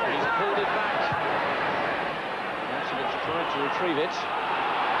 He's pulled it back. Milosevic tried to retrieve it.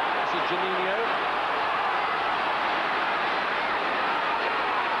 This is Janino.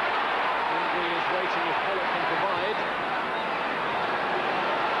 Hendry is waiting if Pollock can provide.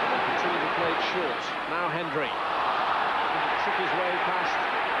 They continue to play it short. Now Hendry. Trick his way past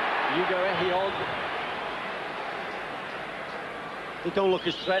Hugo Ehiod. They don't look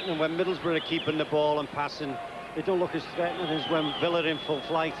as threatening when Middlesbrough are keeping the ball and passing. They don't look as threatening as when Villa are in full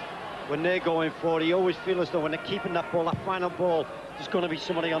flight. When they're going forward, you always feel as though when they're keeping that ball, that final ball, there's going to be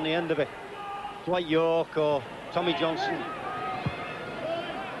somebody on the end of it. Dwight York or Tommy Johnson.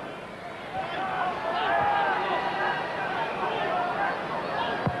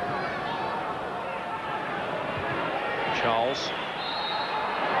 Charles.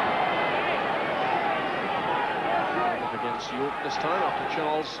 Up against York this time after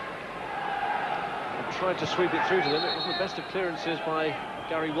Charles tried to sweep it through to them. It wasn't the best of clearances by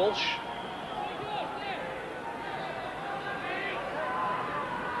Gary Walsh.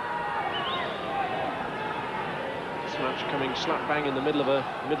 This match coming slap bang in the middle of a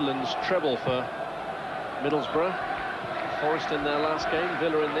Midlands treble for Middlesbrough. Forest in their last game,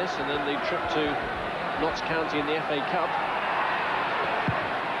 Villa in this, and then the trip to Notts County in the FA Cup.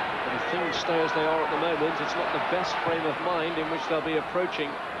 But if things stay as they are at the moment, it's not the best frame of mind in which they'll be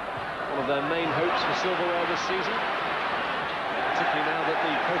approaching one of their main hopes for silverware this season, particularly now that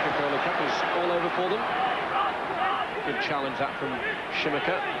the Coca-Cola Cup is all over for them. Good challenge that from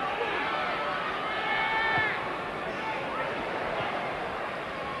Shimaka.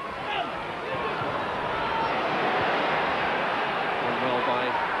 Done well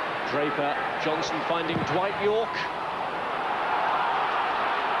by Draper. Johnson finding Dwight York.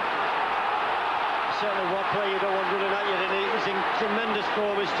 Certainly one player you don't want running at you, and he's in tremendous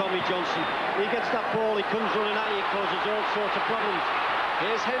form is Tommy Johnson. He gets that ball, he comes running at you, causes all sorts of problems.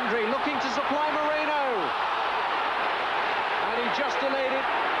 Here's Hendry looking to supply Moreno. And he just delayed it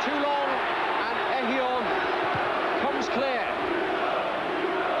too long, and Ehion comes clear.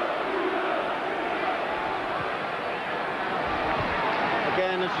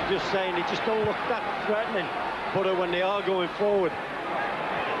 Again, as you're just saying, they just don't look that threatening, but when they are going forward.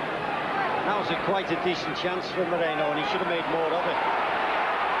 That was quite a decent chance for Moreno, and he should have made more of it.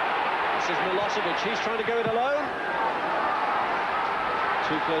 This is Milosevic, he's trying to go it alone.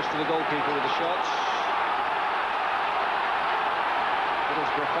 Too close to the goalkeeper with the shot.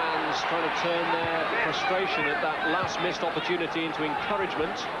 Middlesbrough fans trying to turn their frustration at that last missed opportunity into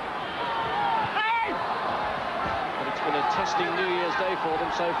encouragement. But it's been a testing New Year's Day for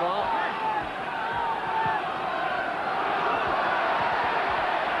them so far.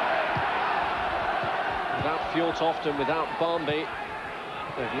 Without Fjortoft and without Barmby,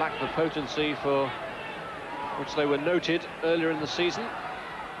 they've lacked the potency for which they were noted earlier in the season.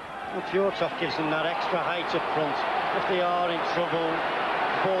 And Fjordhoff gives them that extra height up front. If they are in trouble,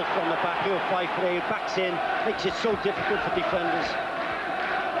 ball from the back, he'll fight for it, backs in, makes it so difficult for defenders.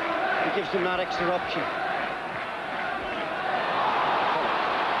 He gives them that extra option.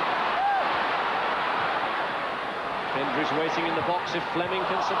 Hendry's waiting in the box if Fleming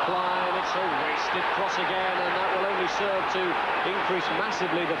can supply, and it's a wasted cross again, and that will only serve to increase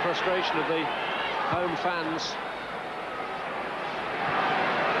massively the frustration of the home fans.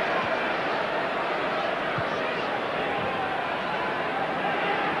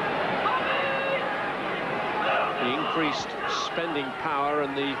 The increased spending power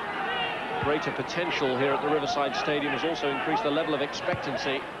and the greater potential here at the Riverside Stadium has also increased the level of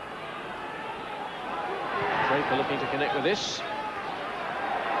expectancy. Draper looking to connect with this.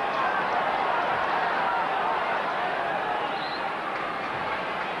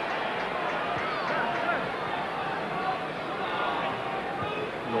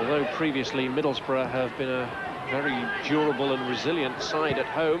 And although previously Middlesbrough have been a very durable and resilient side at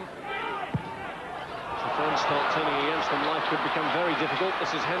home, if the fans start turning against them, life could become very difficult.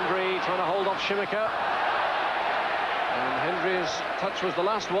 This is Hendry trying to hold off Schumacher. And Hendry's touch was the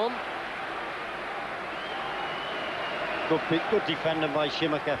last one. Good defending by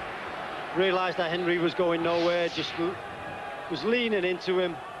Schumacher. Realised that Hendry was going nowhere, just was leaning into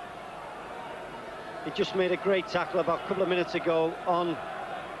him. He just made a great tackle about a couple of minutes ago on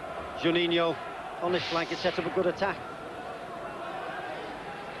Juninho on his flank. It set up a good attack.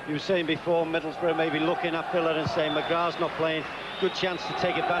 You were saying before, Middlesbrough may be looking at Villa and saying McGrath's not playing, good chance to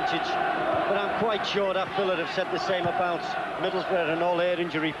take advantage. But I'm quite sure that Villa have said the same about Middlesbrough and all their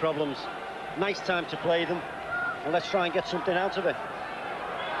injury problems. Nice time to play them. Well, let's try and get something out of it.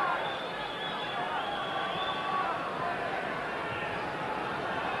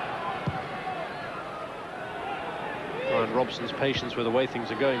 Brian Robson's patience with the way things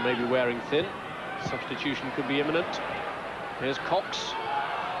are going may be wearing thin. Substitution could be imminent. Here's Cox.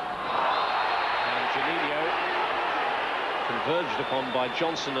 And Juninho, converged upon by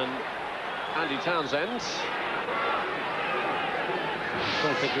Johnson and Andy Townsend. I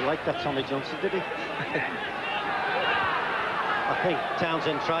don't think he liked that Tommy Johnson, did he? I think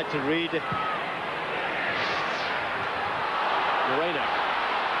Townsend tried to read it. Moreno.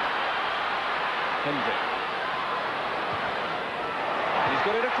 Hendry. He's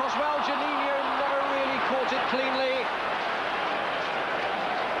got it across well. Juninho never really caught it cleanly.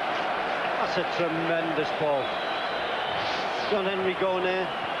 That's a tremendous ball. John Henry going there.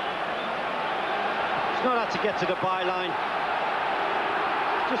 He's not had to get to the byline.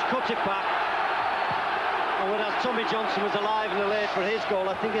 Just cut it back. And whereas Tommy Johnson was alive and alert for his goal,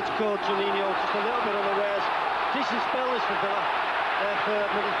 I think it's caught Juninho just a little bit unawares. Decent spell this for Villa, for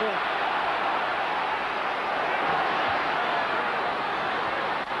Middlesbrough.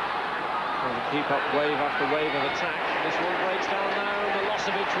 Trying to keep up wave after wave of attack. This one breaks down now.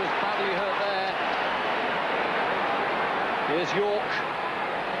 Milosevic was badly hurt there. Here's York.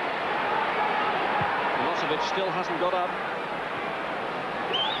 Milosevic still hasn't got up.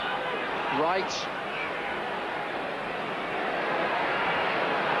 Right.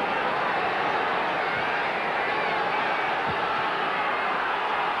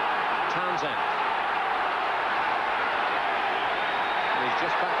 Townsend. He's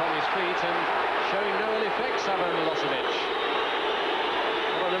just back on his feet and showing no ill effects, Savo Milosevic.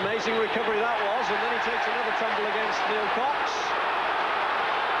 What an amazing recovery that was, and then he takes another tumble against Neil Cox.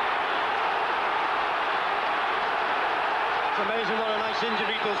 It's amazing what a nice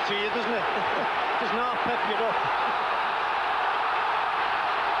injury does to you, doesn't it? Does not pep you up.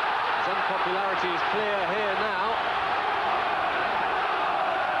 His unpopularity is clear here now.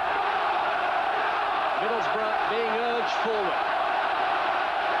 Middlesbrough being urged forward.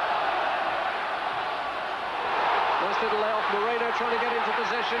 Nice little layoff. Moreno trying to get into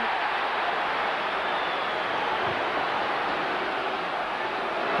possession.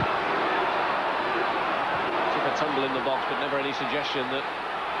 Took a tumble in the box, but never any suggestion that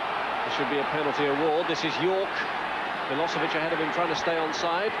there should be a penalty award. This is York. Milosevic ahead of him, trying to stay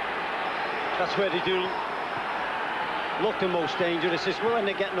onside. That's where they do look the most dangerous, is when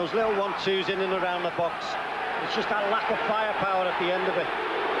they're getting those little 1-2s in and around the box. It's just that lack of firepower at the end of it.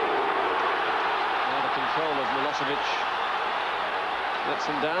 Now the control of Milosevic lets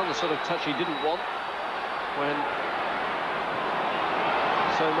him down, the sort of touch he didn't want when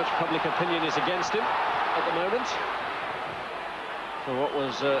so much public opinion is against him at the moment for what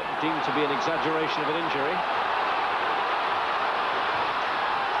was deemed to be an exaggeration of an injury.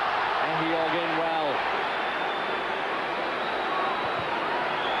 Ehiog in well.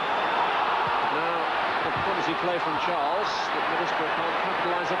 Now, the clumsy play from Charles that Middlesbrough can't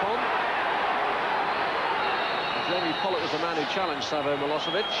capitalise upon. Jamie Pollock was the man who challenged Savo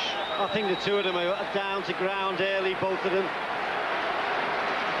Milosevic. I think the two of them are down to ground early, both of them.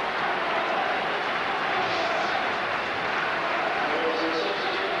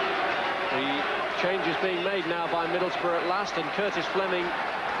 The change is being made now by Middlesbrough at last, and Curtis Fleming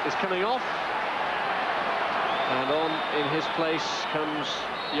is coming off. And on in his place comes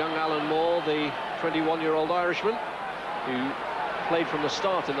young Alan Moore, the 21-year-old Irishman, who played from the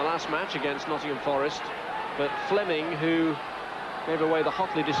start in the last match against Nottingham Forest. But Fleming, who gave away the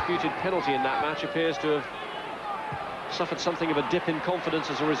hotly disputed penalty in that match, appears to have suffered something of a dip in confidence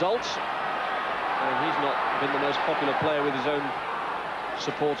as a result. And he's not been the most popular player with his own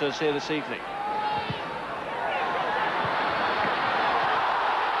supporters here this evening.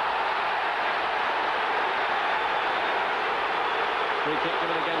 Free kick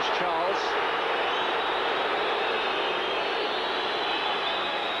given against Charles.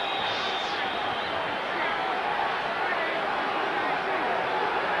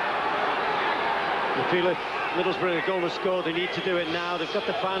 I feel if Middlesbrough are going to score, they need to do it now. They've got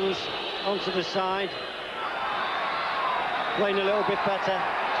the fans onto the side, playing a little bit better.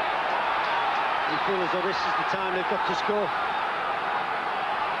 They feel as though this is the time they've got to score.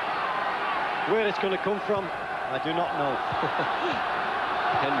 Where it's going to come from, I do not know.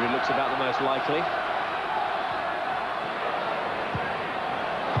 Henry looks about the most likely.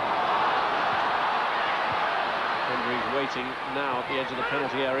 Henry's waiting now at the edge of the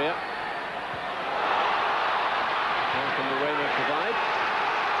penalty area. How can Moreno provide?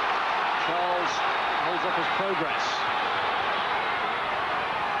 Charles holds up his progress.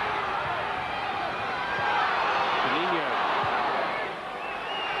 Juninho.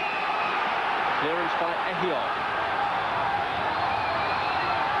 Clearance by Ehiol.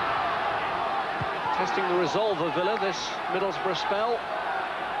 Testing the resolve of Villa, this Middlesbrough spell.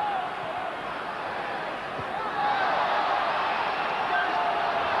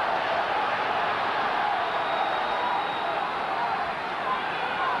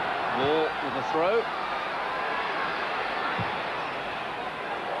 Moore with a throw.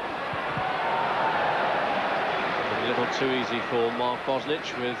 A little too easy for Mark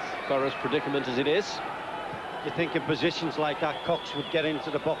Bosnich with Borough's predicament as it is. You think in positions like that, Cox would get into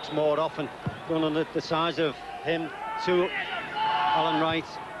the box more often. Going on the size of him to Alan Wright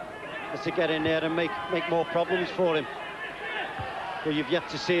is to get in there and make more problems for him. But you've yet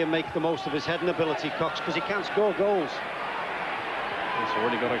to see him make the most of his heading ability, Cox, because he can't score goals. He's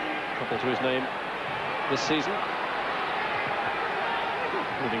already got a couple to his name this season,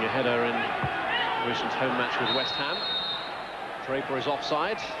 including a header in a recent home match with West Ham. Draper is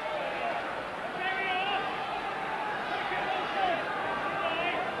offside.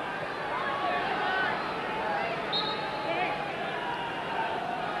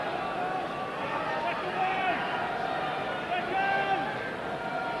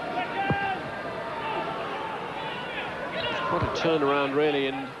 Quite a turnaround really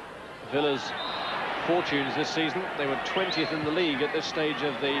in Villa's fortunes this season. They were 20th in the league at this stage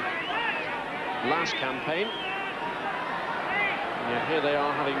of the last campaign. And yet here they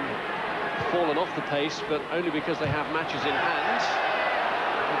are, having fallen off the pace, but only because they have matches in hand.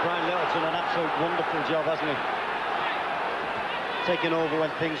 And Brian Littleton, an absolute wonderful job, hasn't he? Taking over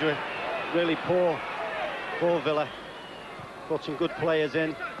when things were really poor for Villa. Got some good players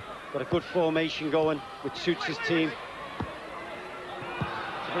in, got a good formation going, which suits his team.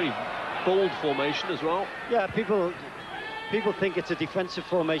 Very bold formation as well. Yeah, people think it's a defensive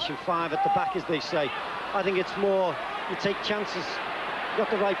formation, 5 at the back, as they say. I think it's more, you take chances. You've got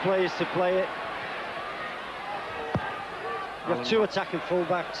the right players to play it. You have 2 attacking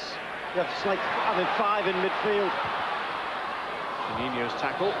fullbacks. You have, it's like having 5 in midfield. Juninho's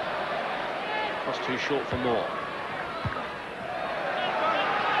tackle. Cross too short for Moore.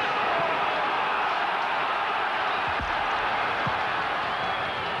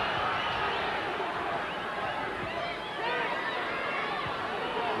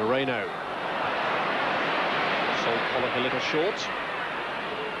 Moreno. Sold Pollock a little short.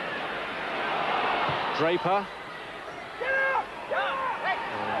 Draper.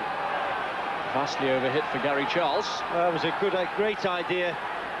 Vastly overhit for Gary Charles. It was a great idea.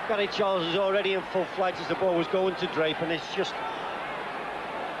 Gary Charles was already in full flight as the ball was going to Draper, and it's just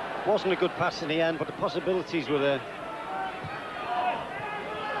wasn't a good pass in the end, but the possibilities were there.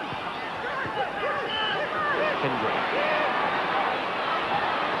 Hendry.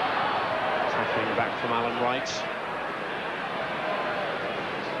 Tackling back from Alan Wright.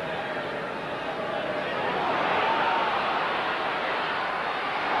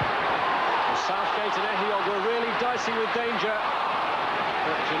 Southgate and Ehiol were really dancing with danger,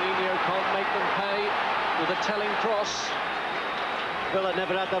 but Juninho can't make them pay with a telling cross. Villa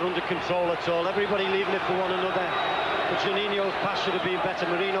never had that under control at all. Everybody leaving it for one another. But Juninho's pass should have been better.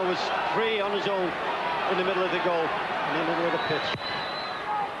 Marino was free on his own in the middle of the goal, and in the middle of the pitch.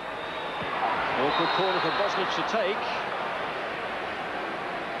 Awkward corner for Bosnich to take.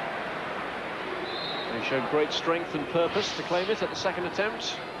 They showed great strength and purpose to claim it at the second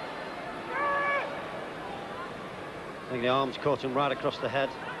attempt. I think the arms caught him right across the head.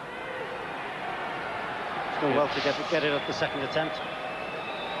 It's done well to get it at the second attempt.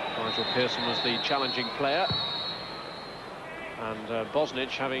 Nigel Pearson was the challenging player. And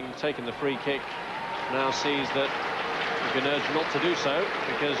Bosnich, having taken the free kick, now sees that he's been urged not to do so,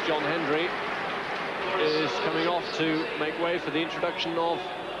 because John Hendry is coming off to make way for the introduction of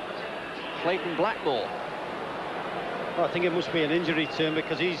Clayton Blackmore. Well, I think it must be an injury to him,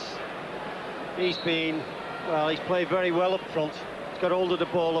 because he's played very well up front. He's got hold of the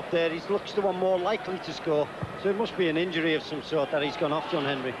ball up there. He looks the one more likely to score. So it must be an injury of some sort that he's gone off, John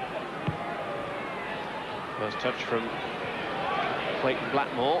Hendry. First touch from Clayton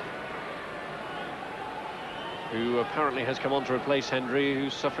Blackmore, who apparently has come on to replace Hendry,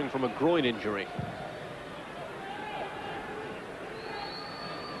 who's suffering from a groin injury.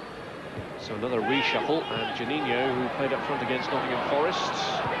 So another reshuffle, and Juninho, who played up front against Nottingham Forest,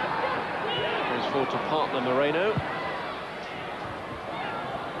 goes forward to partner Moreno.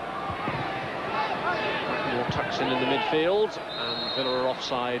 More tucks in the midfield, and Villa are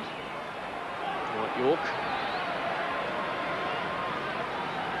offside. Dwight York.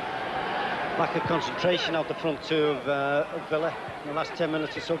 Lack of concentration out the front two of Villa in the last 10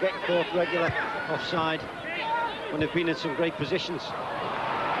 minutes or so, getting caught regular offside when they've been in some great positions.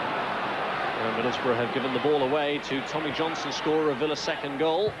 Middlesbrough have given the ball away to Tommy Johnson, scorer of Villa's second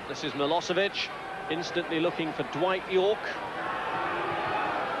goal. This is Milosevic, instantly looking for Dwight York.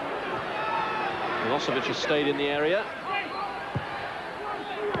 Milosevic has stayed in the area.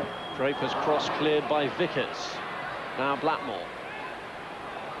 Draper's cross cleared by Vickers. Now Blackmore.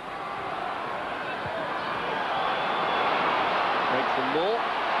 Break from Moore.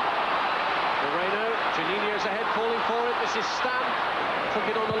 Moreno, Juninho's ahead, calling for it. This is Stamp. Took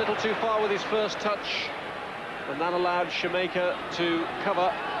it on a little too far with his first touch, and that allowed Shoemaker to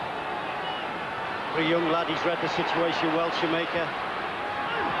cover. For a young lad, he's read the situation well, Shoemaker.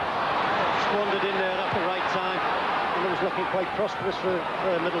 Squandered in there at the right time, and it was looking quite prosperous for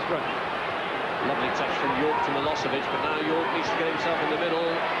Middlesbrough. Lovely touch from York to Milosevic, but now York needs to get himself in the middle.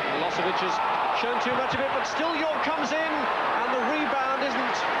 Milosevic has shown too much of it, but still York comes in, and the rebound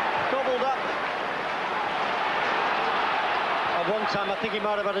isn't gobbled up. At one time, I think he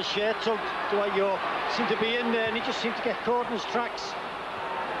might have had a share tugged. Dwight York seemed to be in there, and he just seemed to get caught in his tracks.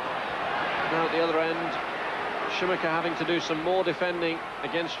 Now at the other end, Shoemaker having to do some more defending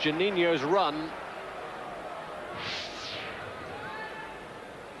against Juninho's run.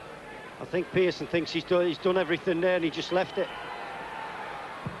 I think Pearson thinks he's done everything there, and he just left it.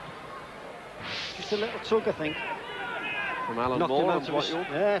 Just a little tug, I think. From Alan Moore and Dwight York.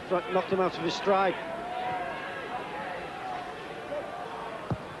 Yeah, knocked him out of his stride.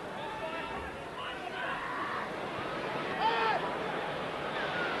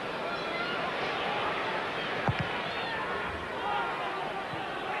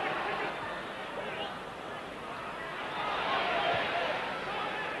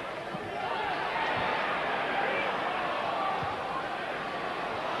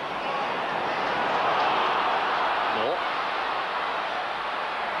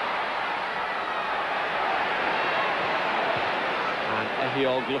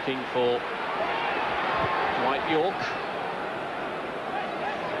 Looking for Dwight York.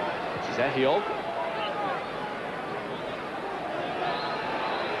 This is Ehiog.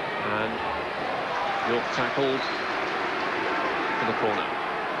 And York tackled for the corner.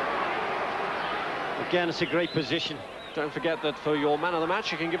 Again, it's a great position. Don't forget that for your man of the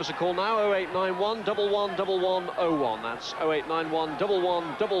match, you can give us a call now, 0891 111101. That's 0891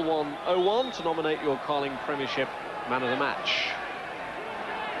 111101 to nominate your Carling Premiership man of the match.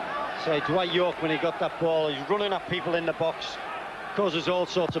 So Dwight York, when he got that ball, he's running at people in the box, causes all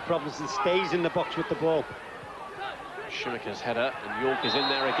sorts of problems, and stays in the box with the ball. Shoemaker's header, and York is in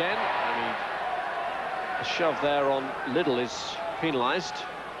there again. I mean, a shove there on Liddell is penalised.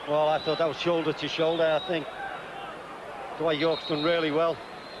 Well, I thought that was shoulder to shoulder, I think. Dwight York's done really well.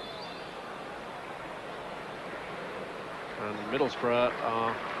 And Middlesbrough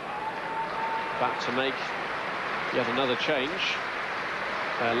are about to make yet another change.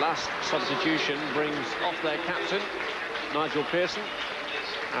 Their last substitution brings off their captain, Nigel Pearson,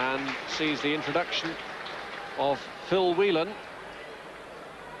 and sees the introduction of Phil Whelan, the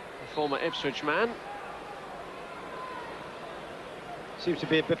former Ipswich man. Seems to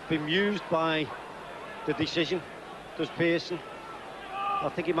be a bit bemused by the decision, does Pearson. I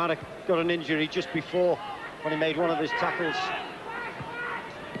think he might have got an injury just before when he made one of his tackles.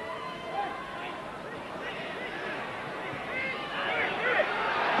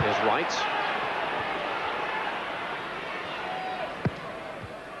 Here's Wright.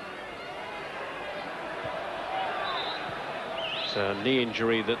 It's a knee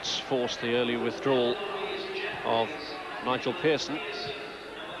injury that's forced the early withdrawal of Nigel Pearson.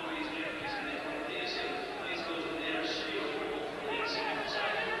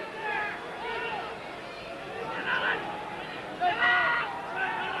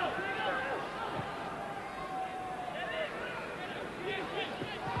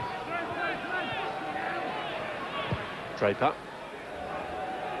 Draper.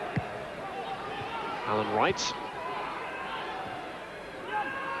 Alan Wright.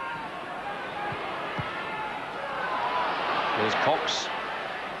 Here's Cox.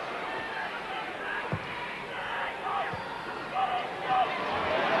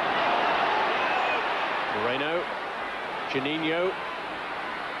 Moreno. Janino.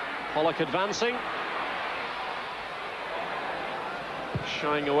 Pollock advancing.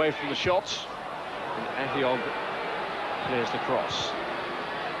 Shying away from the shot. And Ehiog clears the cross.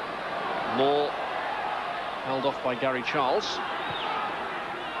 Moore held off by Gary Charles.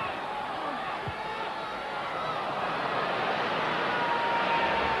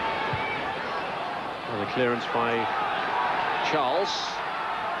 And the clearance by Charles.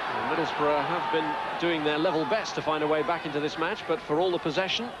 And Middlesbrough have been doing their level best to find a way back into this match, but for all the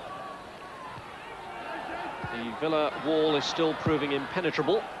possession, the Villa wall is still proving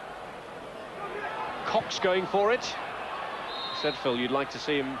impenetrable. Cox going for it. Said Phil you'd like to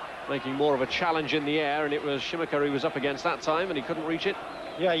see him making more of a challenge in the air, and it was Shimaka who was up against that time and he couldn't reach it.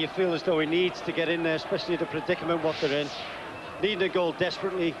 Yeah, you feel as though he needs to get in there, especially the predicament what they're in. Needing a goal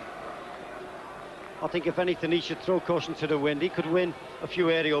desperately. I think if anything he should throw caution to the wind. He could win a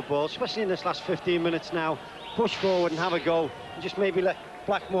few aerial balls, especially in this last 15 minutes now. Push forward and have a go, and just maybe let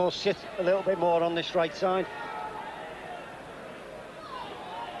Blackmore sit a little bit more on this right side.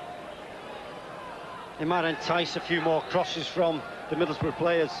 It might entice a few more crosses from the Middlesbrough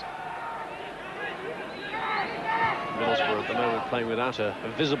players. Middlesbrough at the moment playing without a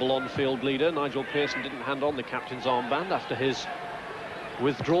visible on-field leader. Nigel Pearson didn't hand on the captain's armband after his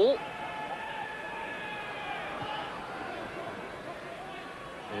withdrawal.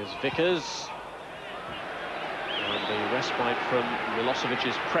 Here's Vickers. And the respite from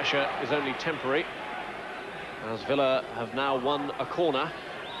Milosevic's pressure is only temporary, as Villa have now won a corner.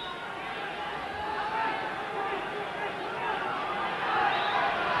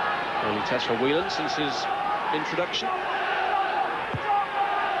 Early test for Whelan since his introduction.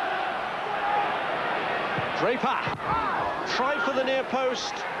 Draper tried for the near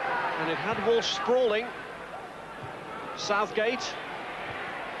post, and it had Walsh sprawling. Southgate.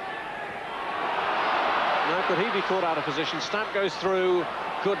 Now could he be caught out of position? Stamp goes through.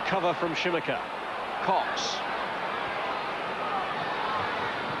 Good cover from Shimaka. Cox.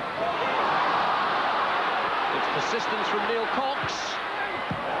 It's persistence from Neil Cox.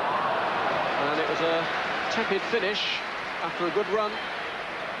 And it was a tepid finish after a good run.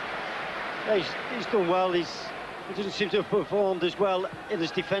 Yeah, he's done well. He doesn't seem to have performed as well in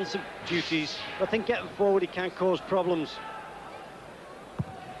his defensive duties. I think getting forward he can cause problems.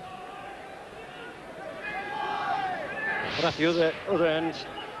 But at the other end,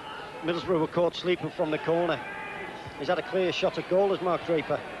 Middlesbrough were caught sleeping from the corner. He's had a clear shot at goal as Mark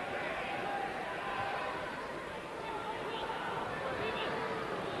Draper.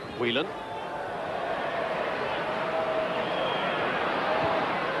 Whelan.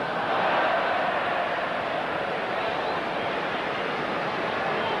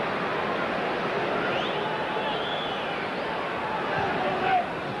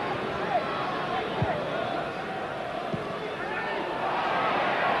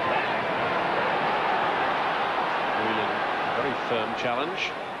 Firm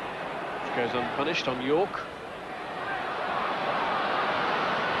challenge, which goes unpunished on York.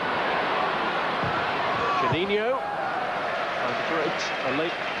 Janino trying to create a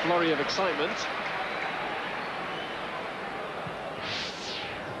late flurry of excitement.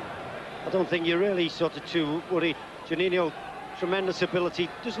 I don't think you're really sort of too worried. Janino, tremendous ability,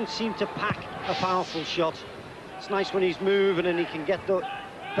 doesn't seem to pack a powerful shot. It's nice when he's moving and he can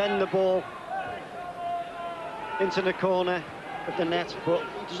bend the ball into the corner of the net, but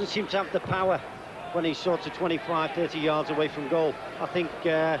he doesn't seem to have the power when he's sort of 25, 30 yards away from goal. I think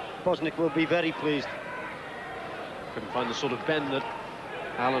Bosnick will be very pleased. Couldn't find the sort of bend that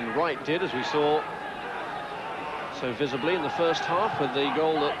Alan Wright did, as we saw so visibly in the first half with the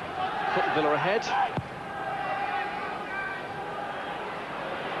goal that put Villa ahead.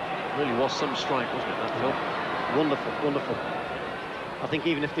 It really was some strike, wasn't it, that Phil? Wonderful, wonderful. I think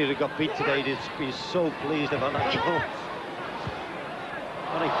even if they'd have got beat today, they'd be so pleased about that goal.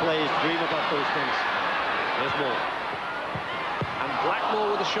 I think players dream about those things. There's more. And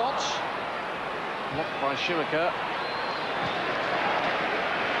Blackmore with the shot. Blocked by Schumacher.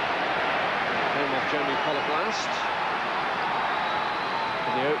 Came off Jeremy Pollock last.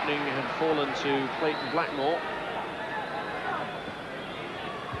 And the opening had fallen to Clayton Blackmore.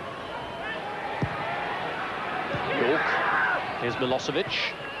 York. Here's Milosevic.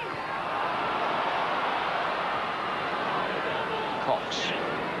 Cox.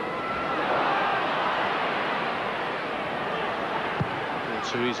 Not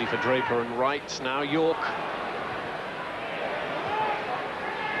too easy for Draper and Wright. Now York.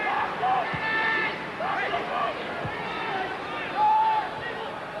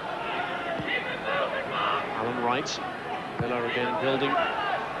 Alan Wright. Villa again building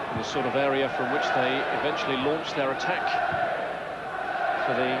in the sort of area from which they eventually launched their attack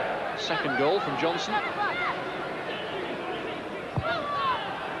for the second goal from Johnson.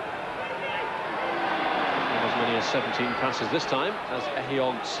 As many as 17 passes this time, as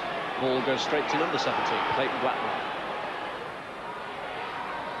Ehiog's ball goes straight to number 17, Clayton Blackmore.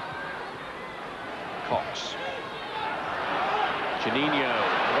 Cox. Janino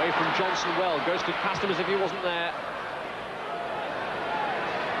away from Johnson well, goes past him as if he wasn't there.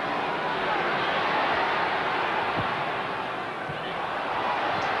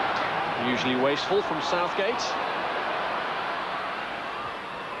 Usually wasteful from Southgate.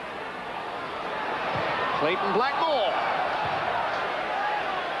 Clayton Blackmore.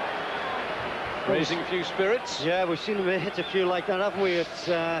 Raising a few spirits. Yeah, we've seen him hit a few like that, haven't we, at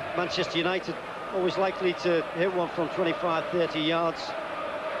Manchester United. Always likely to hit one from 25, 30 yards.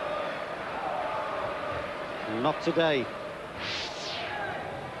 Not today.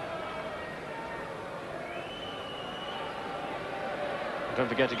 Don't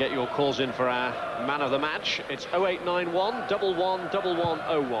forget to get your calls in for our man of the match. It's 0891 111101.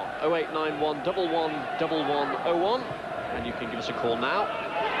 0891 111101. And you can give us a call now.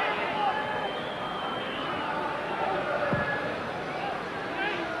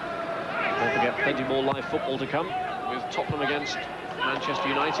 Don't forget, plenty more live football to come with Tottenham against Manchester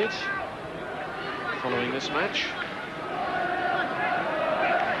United following this match.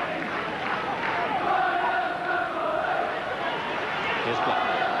 Here's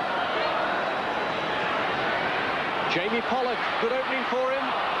Blackmore. Jamie Pollock, good opening for him,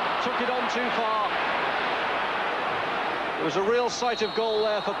 took it on too far. It was a real sight of goal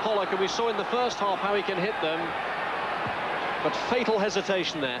there for Pollock, and we saw in the first half how he can hit them, but fatal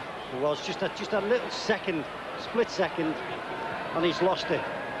hesitation there. It was just a little second, split second, and he's lost it.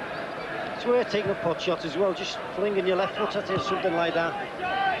 It's worth taking a pot shot as well, just flinging your left foot at it, something like that.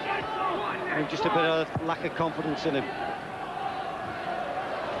 And just a bit of lack of confidence in him.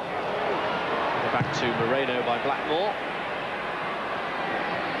 Back to Moreno by Blackmore.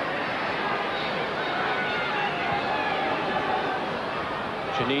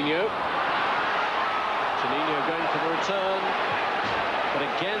 Janino. Janino going for the return. But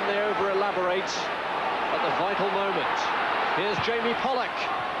again they over-elaborate at the vital moment. Here's Jamie Pollock.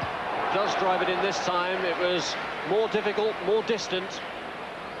 Does drive it in this time. It was more difficult, more distant,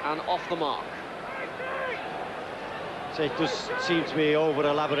 and off the mark. So it does seem to be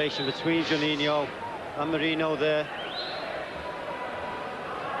over-elaboration between Juninho and Moreno there.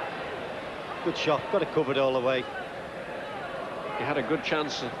 Good shot, got it covered all the way. He had a good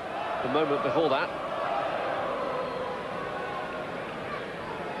chance the moment before that.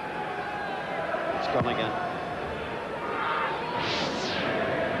 It's gone again.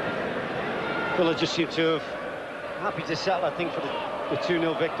 Villa just seem to have happy to settle, I think, for the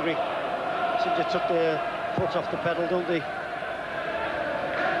 2-0 victory. Seem to took their foot off the pedal, don't they?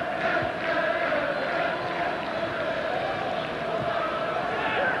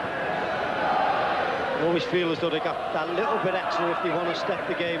 I always feel as though they got that little bit extra if they want to step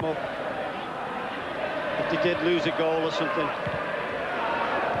the game up. If they did lose a goal or something.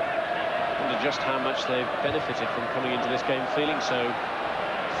 I wonder just how much they've benefited from coming into this game feeling so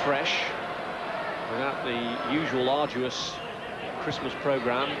fresh, without the usual arduous Christmas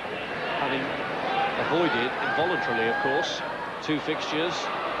programme, having avoided, involuntarily of course, 2 fixtures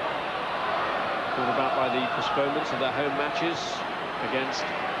brought about by the postponements of their home matches against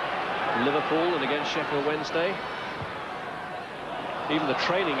Liverpool and against Sheffield Wednesday. Even the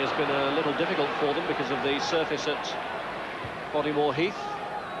training has been a little difficult for them because of the surface at Bodenham Heath.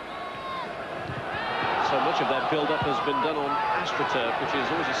 So much of their build-up has been done on AstroTurf, which is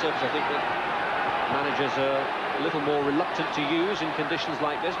always a surface I think that managers are a little more reluctant to use in conditions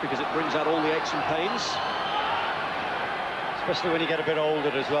like this because it brings out all the aches and pains. Especially when you get a bit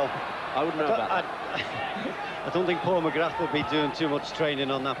older as well. I wouldn't know about that. I don't think Paul McGrath will be doing too much training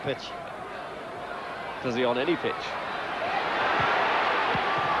on that pitch. Does he on any pitch?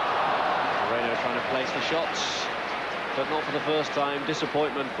 Moreno trying to place the shots, but not for the first time.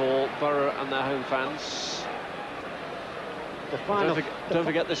 Disappointment for Borough and their home fans. Don't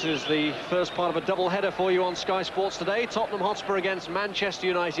forget, this is the first part of a double-header for you on Sky Sports today. Tottenham Hotspur against Manchester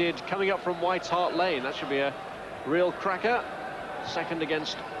United, coming up from White Hart Lane. That should be a real cracker. Second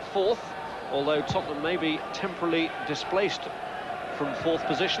against fourth, although Tottenham may be temporarily displaced from fourth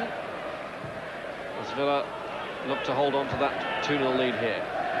position, as Villa look to hold on to that 2-0 lead here.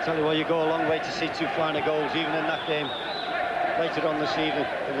 I tell you what, you go a long way to see two final goals, even in that game later on this evening,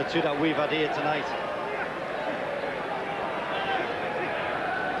 and the two that we've had here tonight.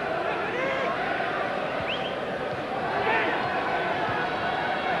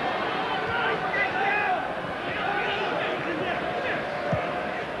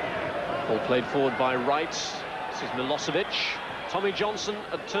 Ball played forward by Wright. This is Milosevic. Tommy Johnson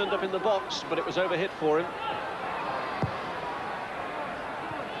had turned up in the box, but it was overhit for him.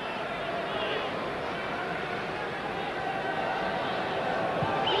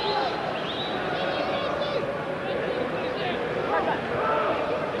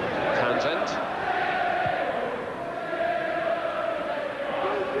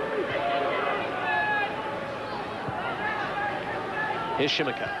 Here's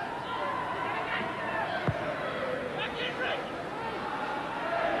Shimika.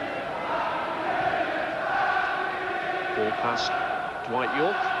 Ball past Dwight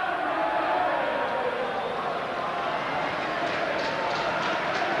York.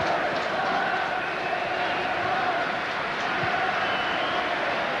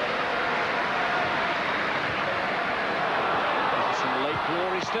 Some late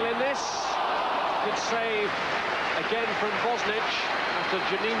glory still in this. Good save again from Bosnich after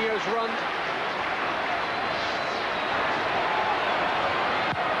Juninho's run.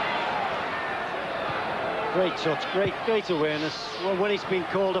 Great touch, great awareness. Well, when he's been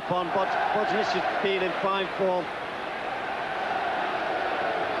called upon, Bosnich has been in fine form.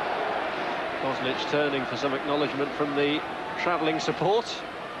 Bosnich turning for some acknowledgement from the travelling support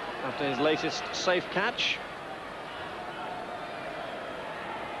after his latest safe catch.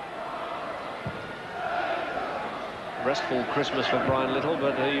 Restful Christmas for Brian Little,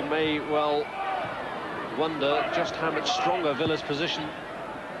 but he may well wonder just how much stronger Villa's position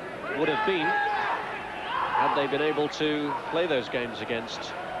would have been had they been able to play those games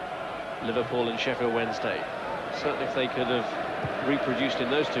against Liverpool and Sheffield Wednesday. Certainly if they could have reproduced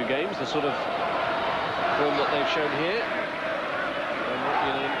in those two games the sort of form that they've shown here, they might be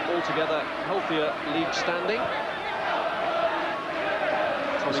in an altogether healthier league standing.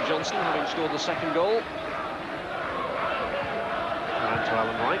 Tommy Johnson having scored the second goal. And to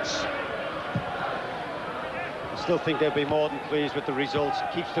Alan Wright. I still think they'll be more than pleased with the results.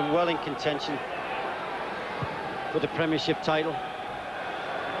 It keeps them well in contention for the Premiership title.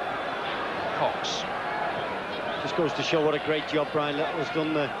 Cox. Just goes to show what a great job Brian Little has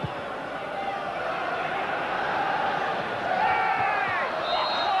done there.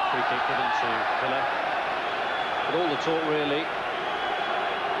 Free kick given to Villa. But all the talk really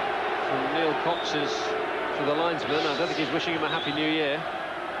from Neil Cox is to the linesman. I don't think he's wishing him a happy new year.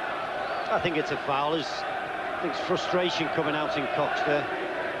 I think it's a foul. I think it's frustration coming out in Cox there.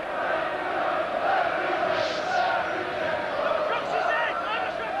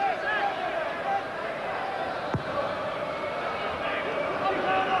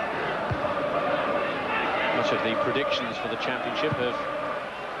 Much of the predictions for the Championship have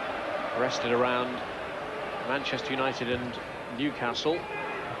rested around Manchester United and Newcastle.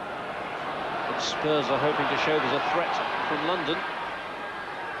 But Spurs are hoping to show there's a threat from London.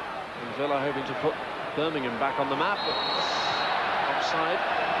 And Villa hoping to put Birmingham back on the map. Offside.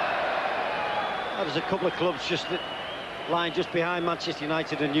 There's a couple of clubs just that lying just behind Manchester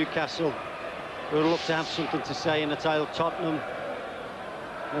United and Newcastle who will look to have something to say in the title. Tottenham.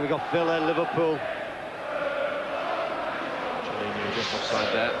 Then we've got Villa, Liverpool. Juninho just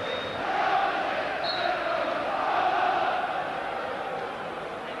offside there.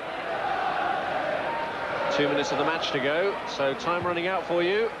 Two minutes of the match to go, so time running out for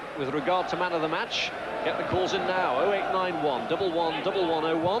you with regard to man of the match. Get the calls in now. 0891 11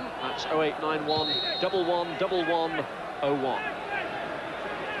 1101. That's 0891 11 1101.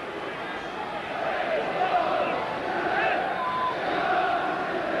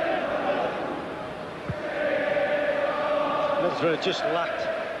 Middlesbrough had just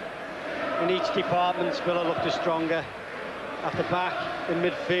lacked in each department. Villa looked stronger at the back, in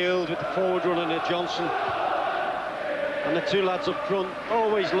midfield, with the forward running of Johnson. And the two lads up front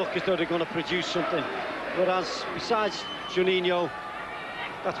always look as though they're going to produce something. Whereas, besides Juninho,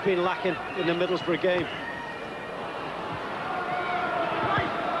 that's been lacking in the Middlesbrough game.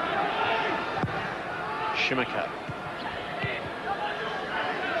 Schumacher.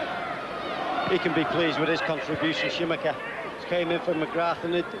 He can be pleased with his contribution. Schumacher came in for McGrath,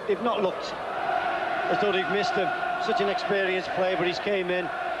 and they've not looked as though they've missed him. Such an experienced player, but he's came in.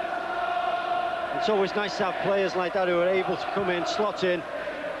 It's always nice to have players like that who are able to come in, slot in,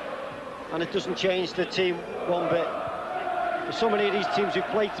 and it doesn't change the team one bit. For so many of these teams who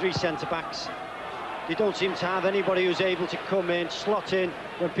play three centre-backs, they don't seem to have anybody who's able to come in, slot in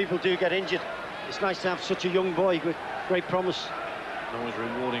when people do get injured. It's nice to have such a young boy with great promise. Always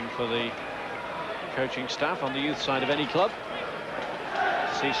rewarding for the coaching staff on the youth side of any club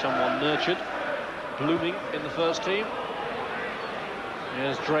to see someone nurtured, blooming in the first team.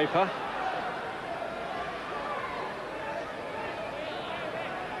 Here's Draper.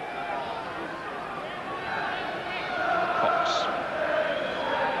 Cox.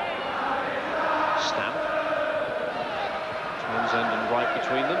 Stamp. Townsend and Wright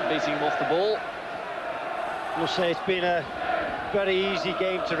between them, beating him off the ball. I must say, it's been a very easy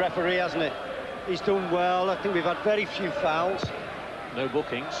game to referee, hasn't it? He's done well. I think we've had very few fouls. No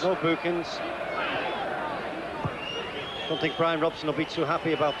bookings. No bookings. Don't think Brian Robson will be too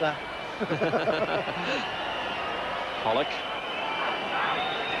happy about that. Pollock.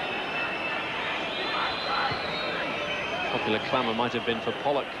 Popular clamour might have been for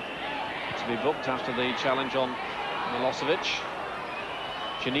Pollock to be booked after the challenge on Milosevic.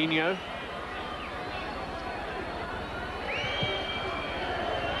 Juninho.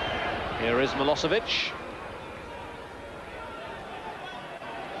 Here is Milosevic.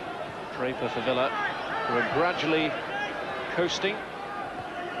 Draper for Villa, who are gradually coasting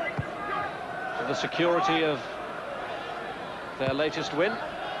to the security of their latest win.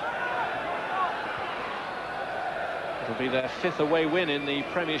 It'll be their 5th away win in the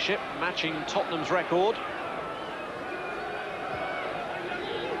Premiership, matching Tottenham's record.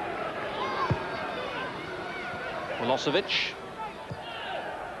 Milosevic.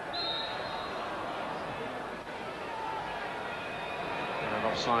 And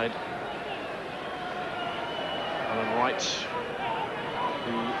offside. Alan Wright,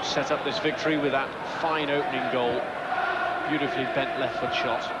 who set up this victory with that fine opening goal. Beautifully bent left foot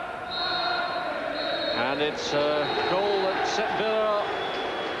shot. And it's a goal that set Villa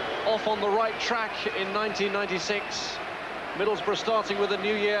off on the right track in 1996. Middlesbrough starting with a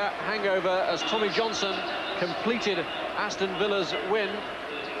New Year hangover as Tommy Johnson completed Aston Villa's win,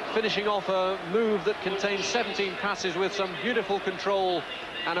 finishing off a move that contained 17 passes with some beautiful control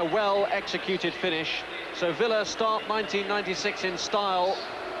and a well-executed finish. So Villa start 1996 in style,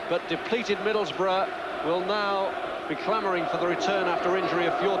 but depleted Middlesbrough will now be clamouring for the return after injury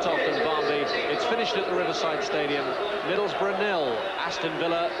of Fjortoft and Barmby. It's finished at the Riverside Stadium. Middlesbrough 0, Aston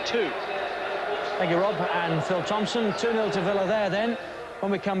Villa 2. Thank you, Rob and Phil Thompson. 2-0 to Villa there then.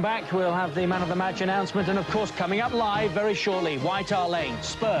 When we come back, we'll have the man of the match announcement, and of course, coming up live very shortly, White Hart Lane,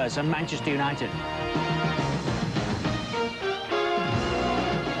 Spurs and Manchester United.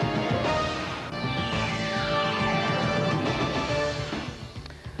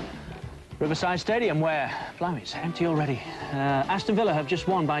 Riverside Stadium, where, blimey, it's empty already. Aston Villa have just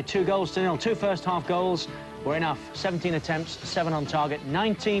won by 2-0. 2 first-half goals were enough. 17 attempts, 7 on target,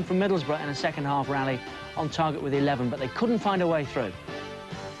 19 from Middlesbrough, and a second-half rally on target with 11, but they couldn't find a way through.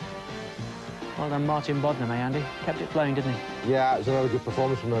 Well done, Martin Bodenham, eh, Andy? Kept it flowing, didn't he? Yeah, it was another good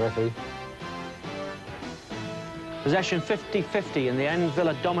performance from the referee. Possession 50-50 in the end.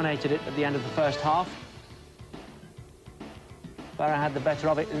 Villa dominated it at the end of the first half. Borough had the better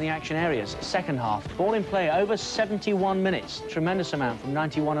of it in the action areas. Second half, ball in play over 71 minutes. Tremendous amount from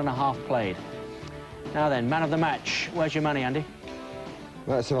 91.5 played. Now then, man of the match. Where's your money, Andy?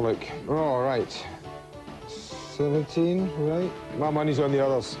 Let's have a look. Oh, right. 17, right? My money's on the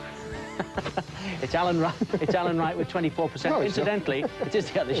others. It's Alan Wright. It's Alan Wright with 24%. No, incidentally, it is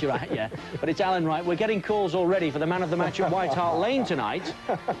the others, you're right, yeah. But it's Alan Wright. We're getting calls already for the man of the match at White Hart Lane tonight.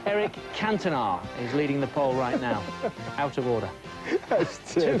 Eric Cantona is leading the poll right now. Out of order. That's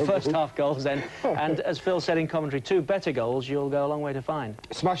 2 terrible. first-half goals then. And as Phil said in commentary, 2 better goals you'll go a long way to find.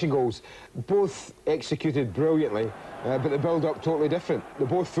 Smashing goals. Both executed brilliantly, but the build-up totally different. The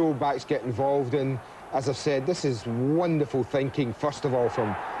both full-backs get involved in, as I've said, this is wonderful thinking, first of all,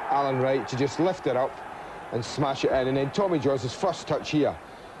 from Alan Wright to just lift it up and smash it in. And then Tommy John's first touch here.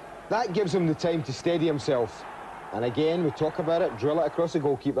 That gives him the time to steady himself And again, we talk about it, drill it across the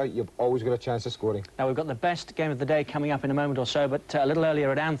goalkeeper, you've always got a chance of scoring. Now, we've got the best game of the day coming up in a moment or so, but a little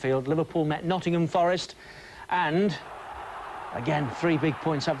earlier at Anfield, Liverpool met Nottingham Forest, and, again, 3 big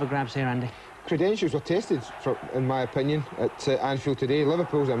points up for grabs here, Andy. Credentials were tested, in my opinion, at Anfield today,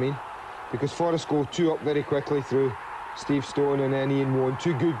 Liverpool's, I mean, because Forest go 2 up very quickly through Steve Stone and then Ian Woan,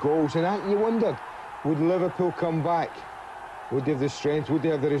 2 good goals, and you wondered, would Liverpool come back? Would they have the strength? Would they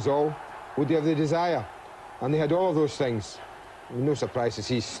have the resolve? Would they have the desire? And they had all of those things. No surprise to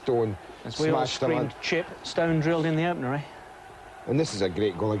see Stone As we all smashed them. screamed chip, Stone drilled in the opener, eh? And this is a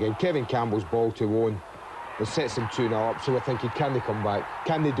great goal again. Kevin Campbell's ball to Woan. It sets them 2-0 up, so we're thinking, can they come back?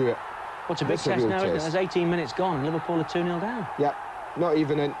 Can they do it? What's a big test now, isn't it? There's 18 minutes gone and Liverpool are 2-0 down. Yeah, not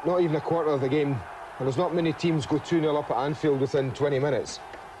even a quarter of the game. And there's not many teams go 2-0 up at Anfield within 20 minutes.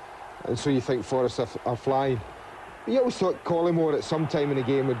 And so you think Forest are flying. You always thought Collymore at some time in the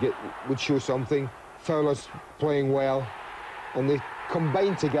game would show something. Fowler's playing well, and they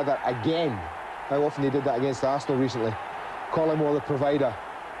combined together again. How often they did that against Arsenal recently. Collymore, the provider.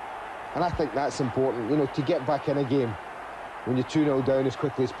 And I think that's important, you know, to get back in a game when you're 2-0 down as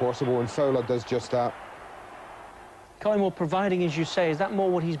quickly as possible, and Fowler does just that. Collymore providing, as you say, is that more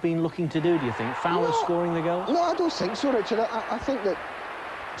what he's been looking to do, do you think? Fowler scoring the goal? No, I don't think so, Richard. I think that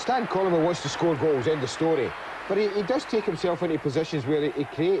Stan Collymore wants to score goals, end of story. But he does take himself into positions where he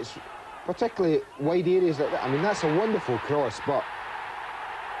creates particularly wide areas like that. I mean, that's a wonderful cross, but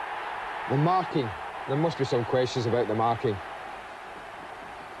the marking, there must be some questions about the marking.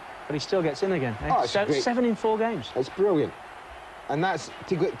 But he still gets in again. Eh? Oh, it's great. 7 in 4 games. It's brilliant. And that's,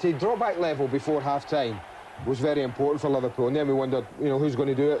 to drop back level before half-time was very important for Liverpool. And then we wondered, you know, who's going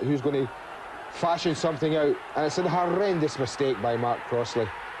to do it, who's going to fashion something out. And it's a horrendous mistake by Mark Crossley.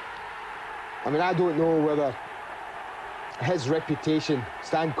 I mean, I don't know whether his reputation,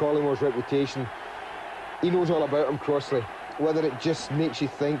 Stan Collymore's reputation, he knows all about him, Crossley. Whether it just makes you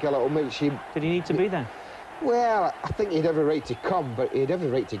think a little, makes you... Did he need to be then? Well, I think he had every right to come, but he had every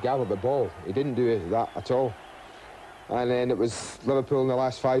right to gather the ball. He didn't do that at all. And then it was Liverpool in the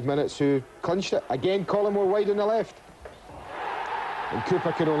last 5 minutes who clinched it. Again, Collymore wide on the left. And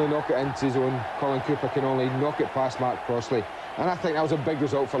Cooper can only knock it into his own. Colin Cooper can only knock it past Mark Crossley. And I think that was a big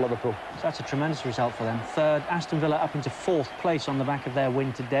result for Liverpool. So that's a tremendous result for them. 3rd, Aston Villa up into 4th place on the back of their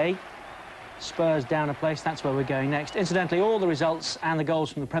win today. Spurs down a place, that's where we're going next. Incidentally, all the results and the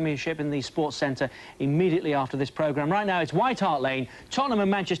goals from the Premiership in the Sports Centre immediately after this programme. Right now, it's White Hart Lane, Tottenham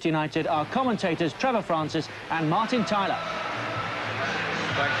and Manchester United. Our commentators, Trevor Francis and Martin Tyler.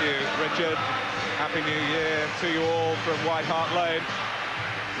 Thank you, Richard. Happy New Year to you all from White Hart Lane.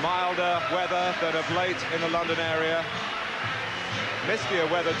 Milder weather than of late in the London area. Mistier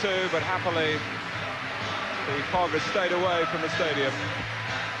weather too, but happily the fog has stayed away from the stadium.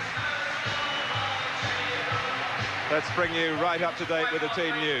 Let's bring you right up to date with the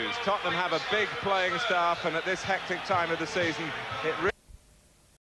team news. Tottenham have a big playing staff, and at this hectic time of the season, it really